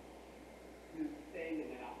impediment to staying in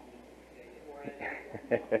that optimistic state.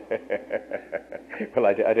 Well,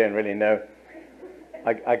 I don't really know.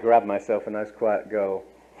 I grabbed myself a nice quiet girl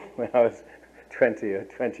when I was 20 or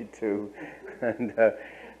 22, and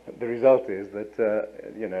the result is that,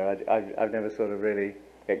 you know, I've never sort of really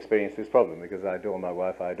experienced this problem because I adore my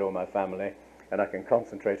wife, I adore my family, and I can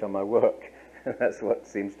concentrate on my work. And that's what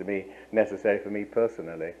seems to me necessary for me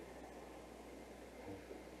personally.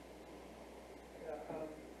 Are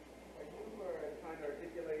you trying to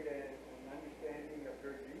articulate an understanding of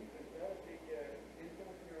Gurdjieff? Is that a big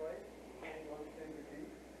influence in your life? Trying to understand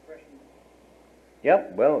Gurdjieff? Question.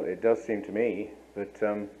 Yep, well, it does seem to me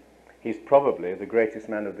that he's probably the greatest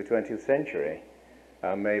man of the 20th century,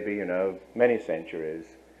 maybe, you know, many centuries.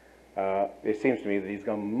 It seems to me that he's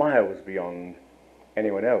gone miles beyond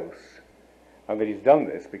anyone else, and that he's done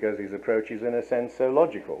this because his approach is, in a sense, so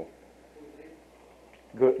logical.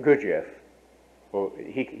 Gurdjieff, or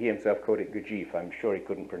he himself called it Gurdjieff. I'm sure he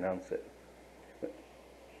couldn't pronounce it. Did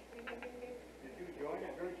you join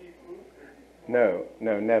a Gurdjieff group? No,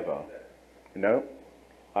 never. No.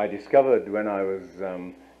 I discovered when I was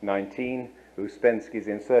 19, Ouspensky's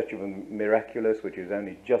In Search of the Miraculous, which has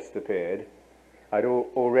only just appeared. I'd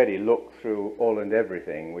already looked through All and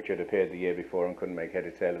Everything, which had appeared the year before, and couldn't make head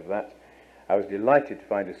or tail of that. I was delighted to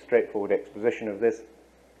find a straightforward exposition of this.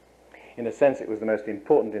 In a sense, it was the most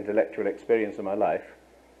important intellectual experience of my life,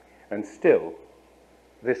 and still,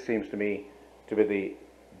 this seems to me to be the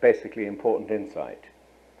basically important insight.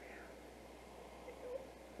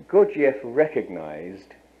 Gurdjieff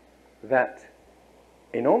recognized that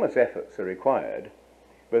enormous efforts are required,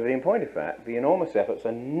 but in point of fact, the enormous efforts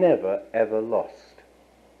are never, ever lost.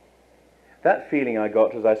 That feeling I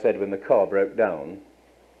got, as I said, when the car broke down,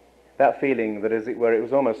 that feeling that, as it were, it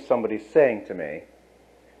was almost somebody saying to me,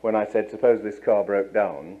 when I said, suppose this car broke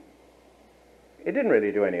down, it didn't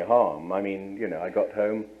really do any harm. I mean, you know, I got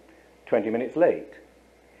home 20 minutes late.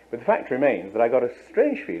 But the fact remains that I got a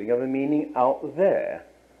strange feeling of a meaning out there,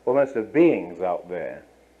 almost of beings out there.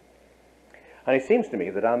 And it seems to me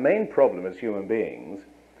that our main problem as human beings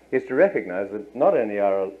is to recognize that not only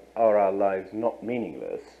are our lives not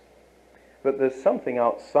meaningless, but there's something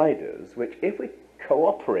outside us which, if we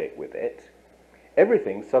cooperate with it,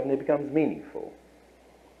 everything suddenly becomes meaningful.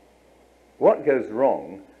 What goes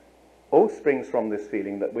wrong all springs from this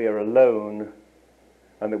feeling that we are alone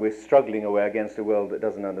and that we're struggling away against a world that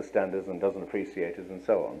doesn't understand us and doesn't appreciate us and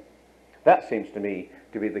so on. That seems to me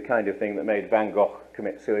to be the kind of thing that made Van Gogh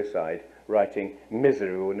commit suicide, writing,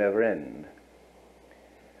 "Misery will never end."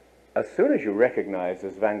 As soon as you recognize,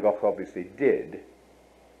 as Van Gogh obviously did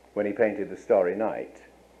when he painted The Starry Night,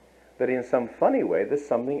 that in some funny way there's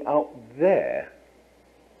something out there.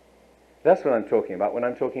 That's what I'm talking about when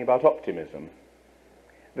I'm talking about optimism.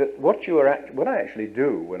 That what I actually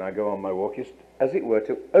do when I go on my walk is, as it were,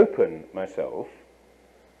 to open myself,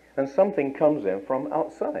 and something comes in from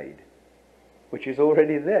outside, which is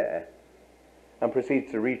already there, and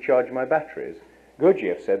proceeds to recharge my batteries.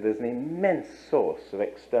 Gurdjieff said there's an immense source of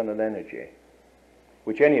external energy,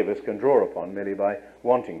 which any of us can draw upon merely by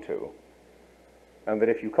wanting to, and that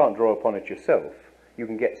if you can't draw upon it yourself, you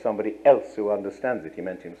can get somebody else who understands it, he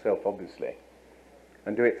meant himself obviously,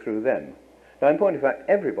 and do it through them. Now, in point of fact,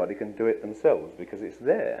 everybody can do it themselves because it's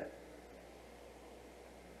there.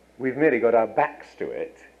 We've merely got our backs to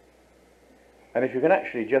it, and if you can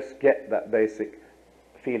actually just get that basic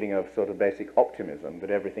feeling of sort of basic optimism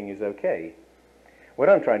that everything is okay. What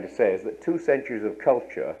I'm trying to say is that 2 centuries of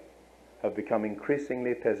culture have become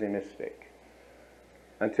increasingly pessimistic,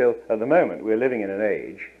 until at the moment we're living in an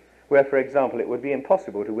age where, for example, it would be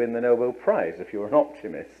impossible to win the Nobel Prize if you were an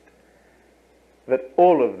optimist. That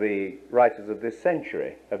all of the writers of this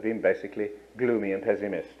century have been basically gloomy and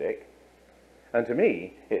pessimistic, and to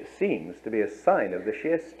me it seems to be a sign of the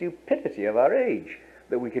sheer stupidity of our age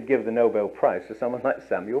that we could give the Nobel Prize to someone like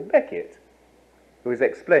Samuel Beckett, who is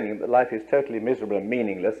explaining that life is totally miserable and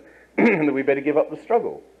meaningless and that we better give up the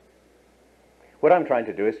struggle. What I'm trying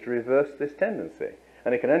to do is to reverse this tendency,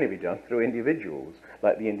 and it can only be done through individuals,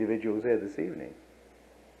 like the individuals here this evening.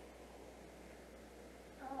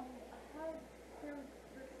 How does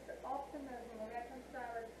this optimism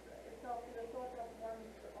reconcile itself to the thought of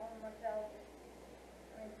one's own mortality?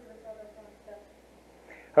 into this other concept?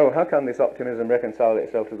 Oh, how can this optimism reconcile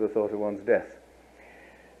itself to the thought of one's death?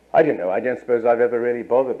 I don't know. I don't suppose I've ever really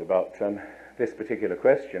bothered about this particular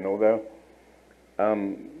question, although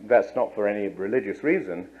that's not for any religious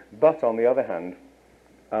reason. But on the other hand,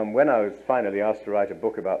 when I was finally asked to write a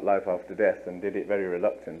book about life after death, and did it very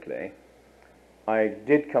reluctantly, I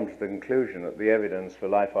did come to the conclusion that the evidence for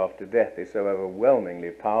life after death is so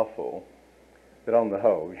overwhelmingly powerful that on the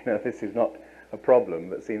whole, this is not a problem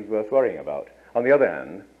that seems worth worrying about. On the other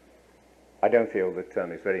hand, I don't feel that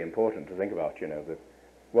it's very important to think about, that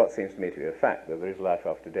what seems to me to be a fact, that there is life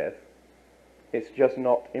after death. It's just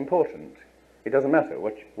not important. It doesn't matter.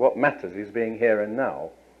 What matters is being here and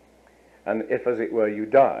now. And if, as it were, you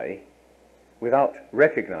die without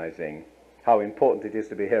recognizing how important it is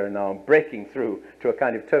to be here and now and breaking through to a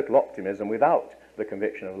kind of total optimism without the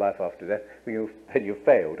conviction of life after death, then you've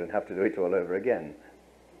failed and have to do it all over again.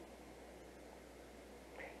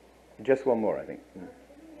 Just one more, I think. Can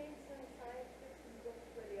you name some science fiction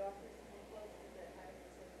books where the authors come close to that having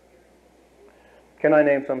the same feeling? Can I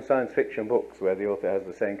name some science fiction books where the author has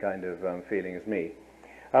the same kind of feeling as me?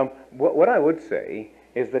 What I would say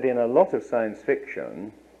is that in a lot of science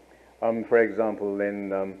fiction, for example, in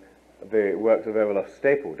the works of Olaf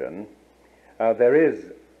Stapledon, there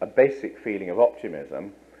is a basic feeling of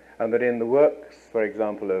optimism, and that in the works, for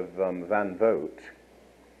example, of Van Vogt,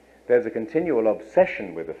 there's a continual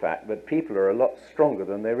obsession with the fact that people are a lot stronger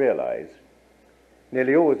than they realize.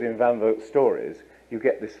 Nearly always in Van Vogt's stories, you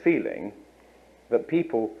get this feeling that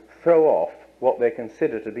people throw off what they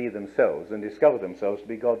consider to be themselves and discover themselves to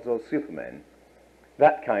be gods or supermen.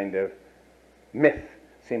 That kind of myth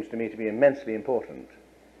seems to me to be immensely important.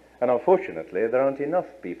 And unfortunately, there aren't enough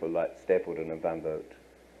people like Stapledon and Van Vogt.